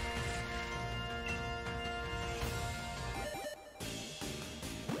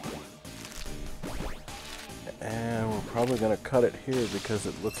 And we're probably going to cut it here because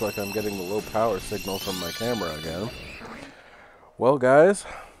it looks like I'm getting the low power signal from my camera again. Well, guys,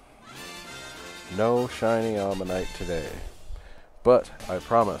 no shiny Ammonite today. But I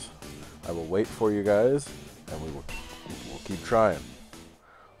promise I will wait for you guys and we'll keep trying.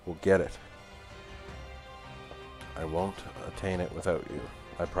 We'll get it. I won't attain it without you.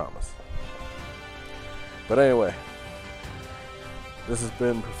 I promise. But anyway, this has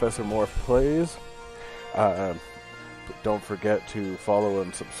been Professor Morph Plays. Don't forget to follow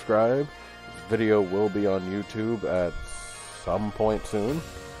and subscribe. This video will be on YouTube at some point soon,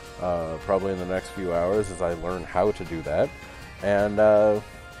 probably in the next few hours as I learn how to do that. And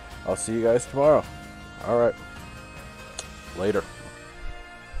I'll see you guys tomorrow. Alright. Later.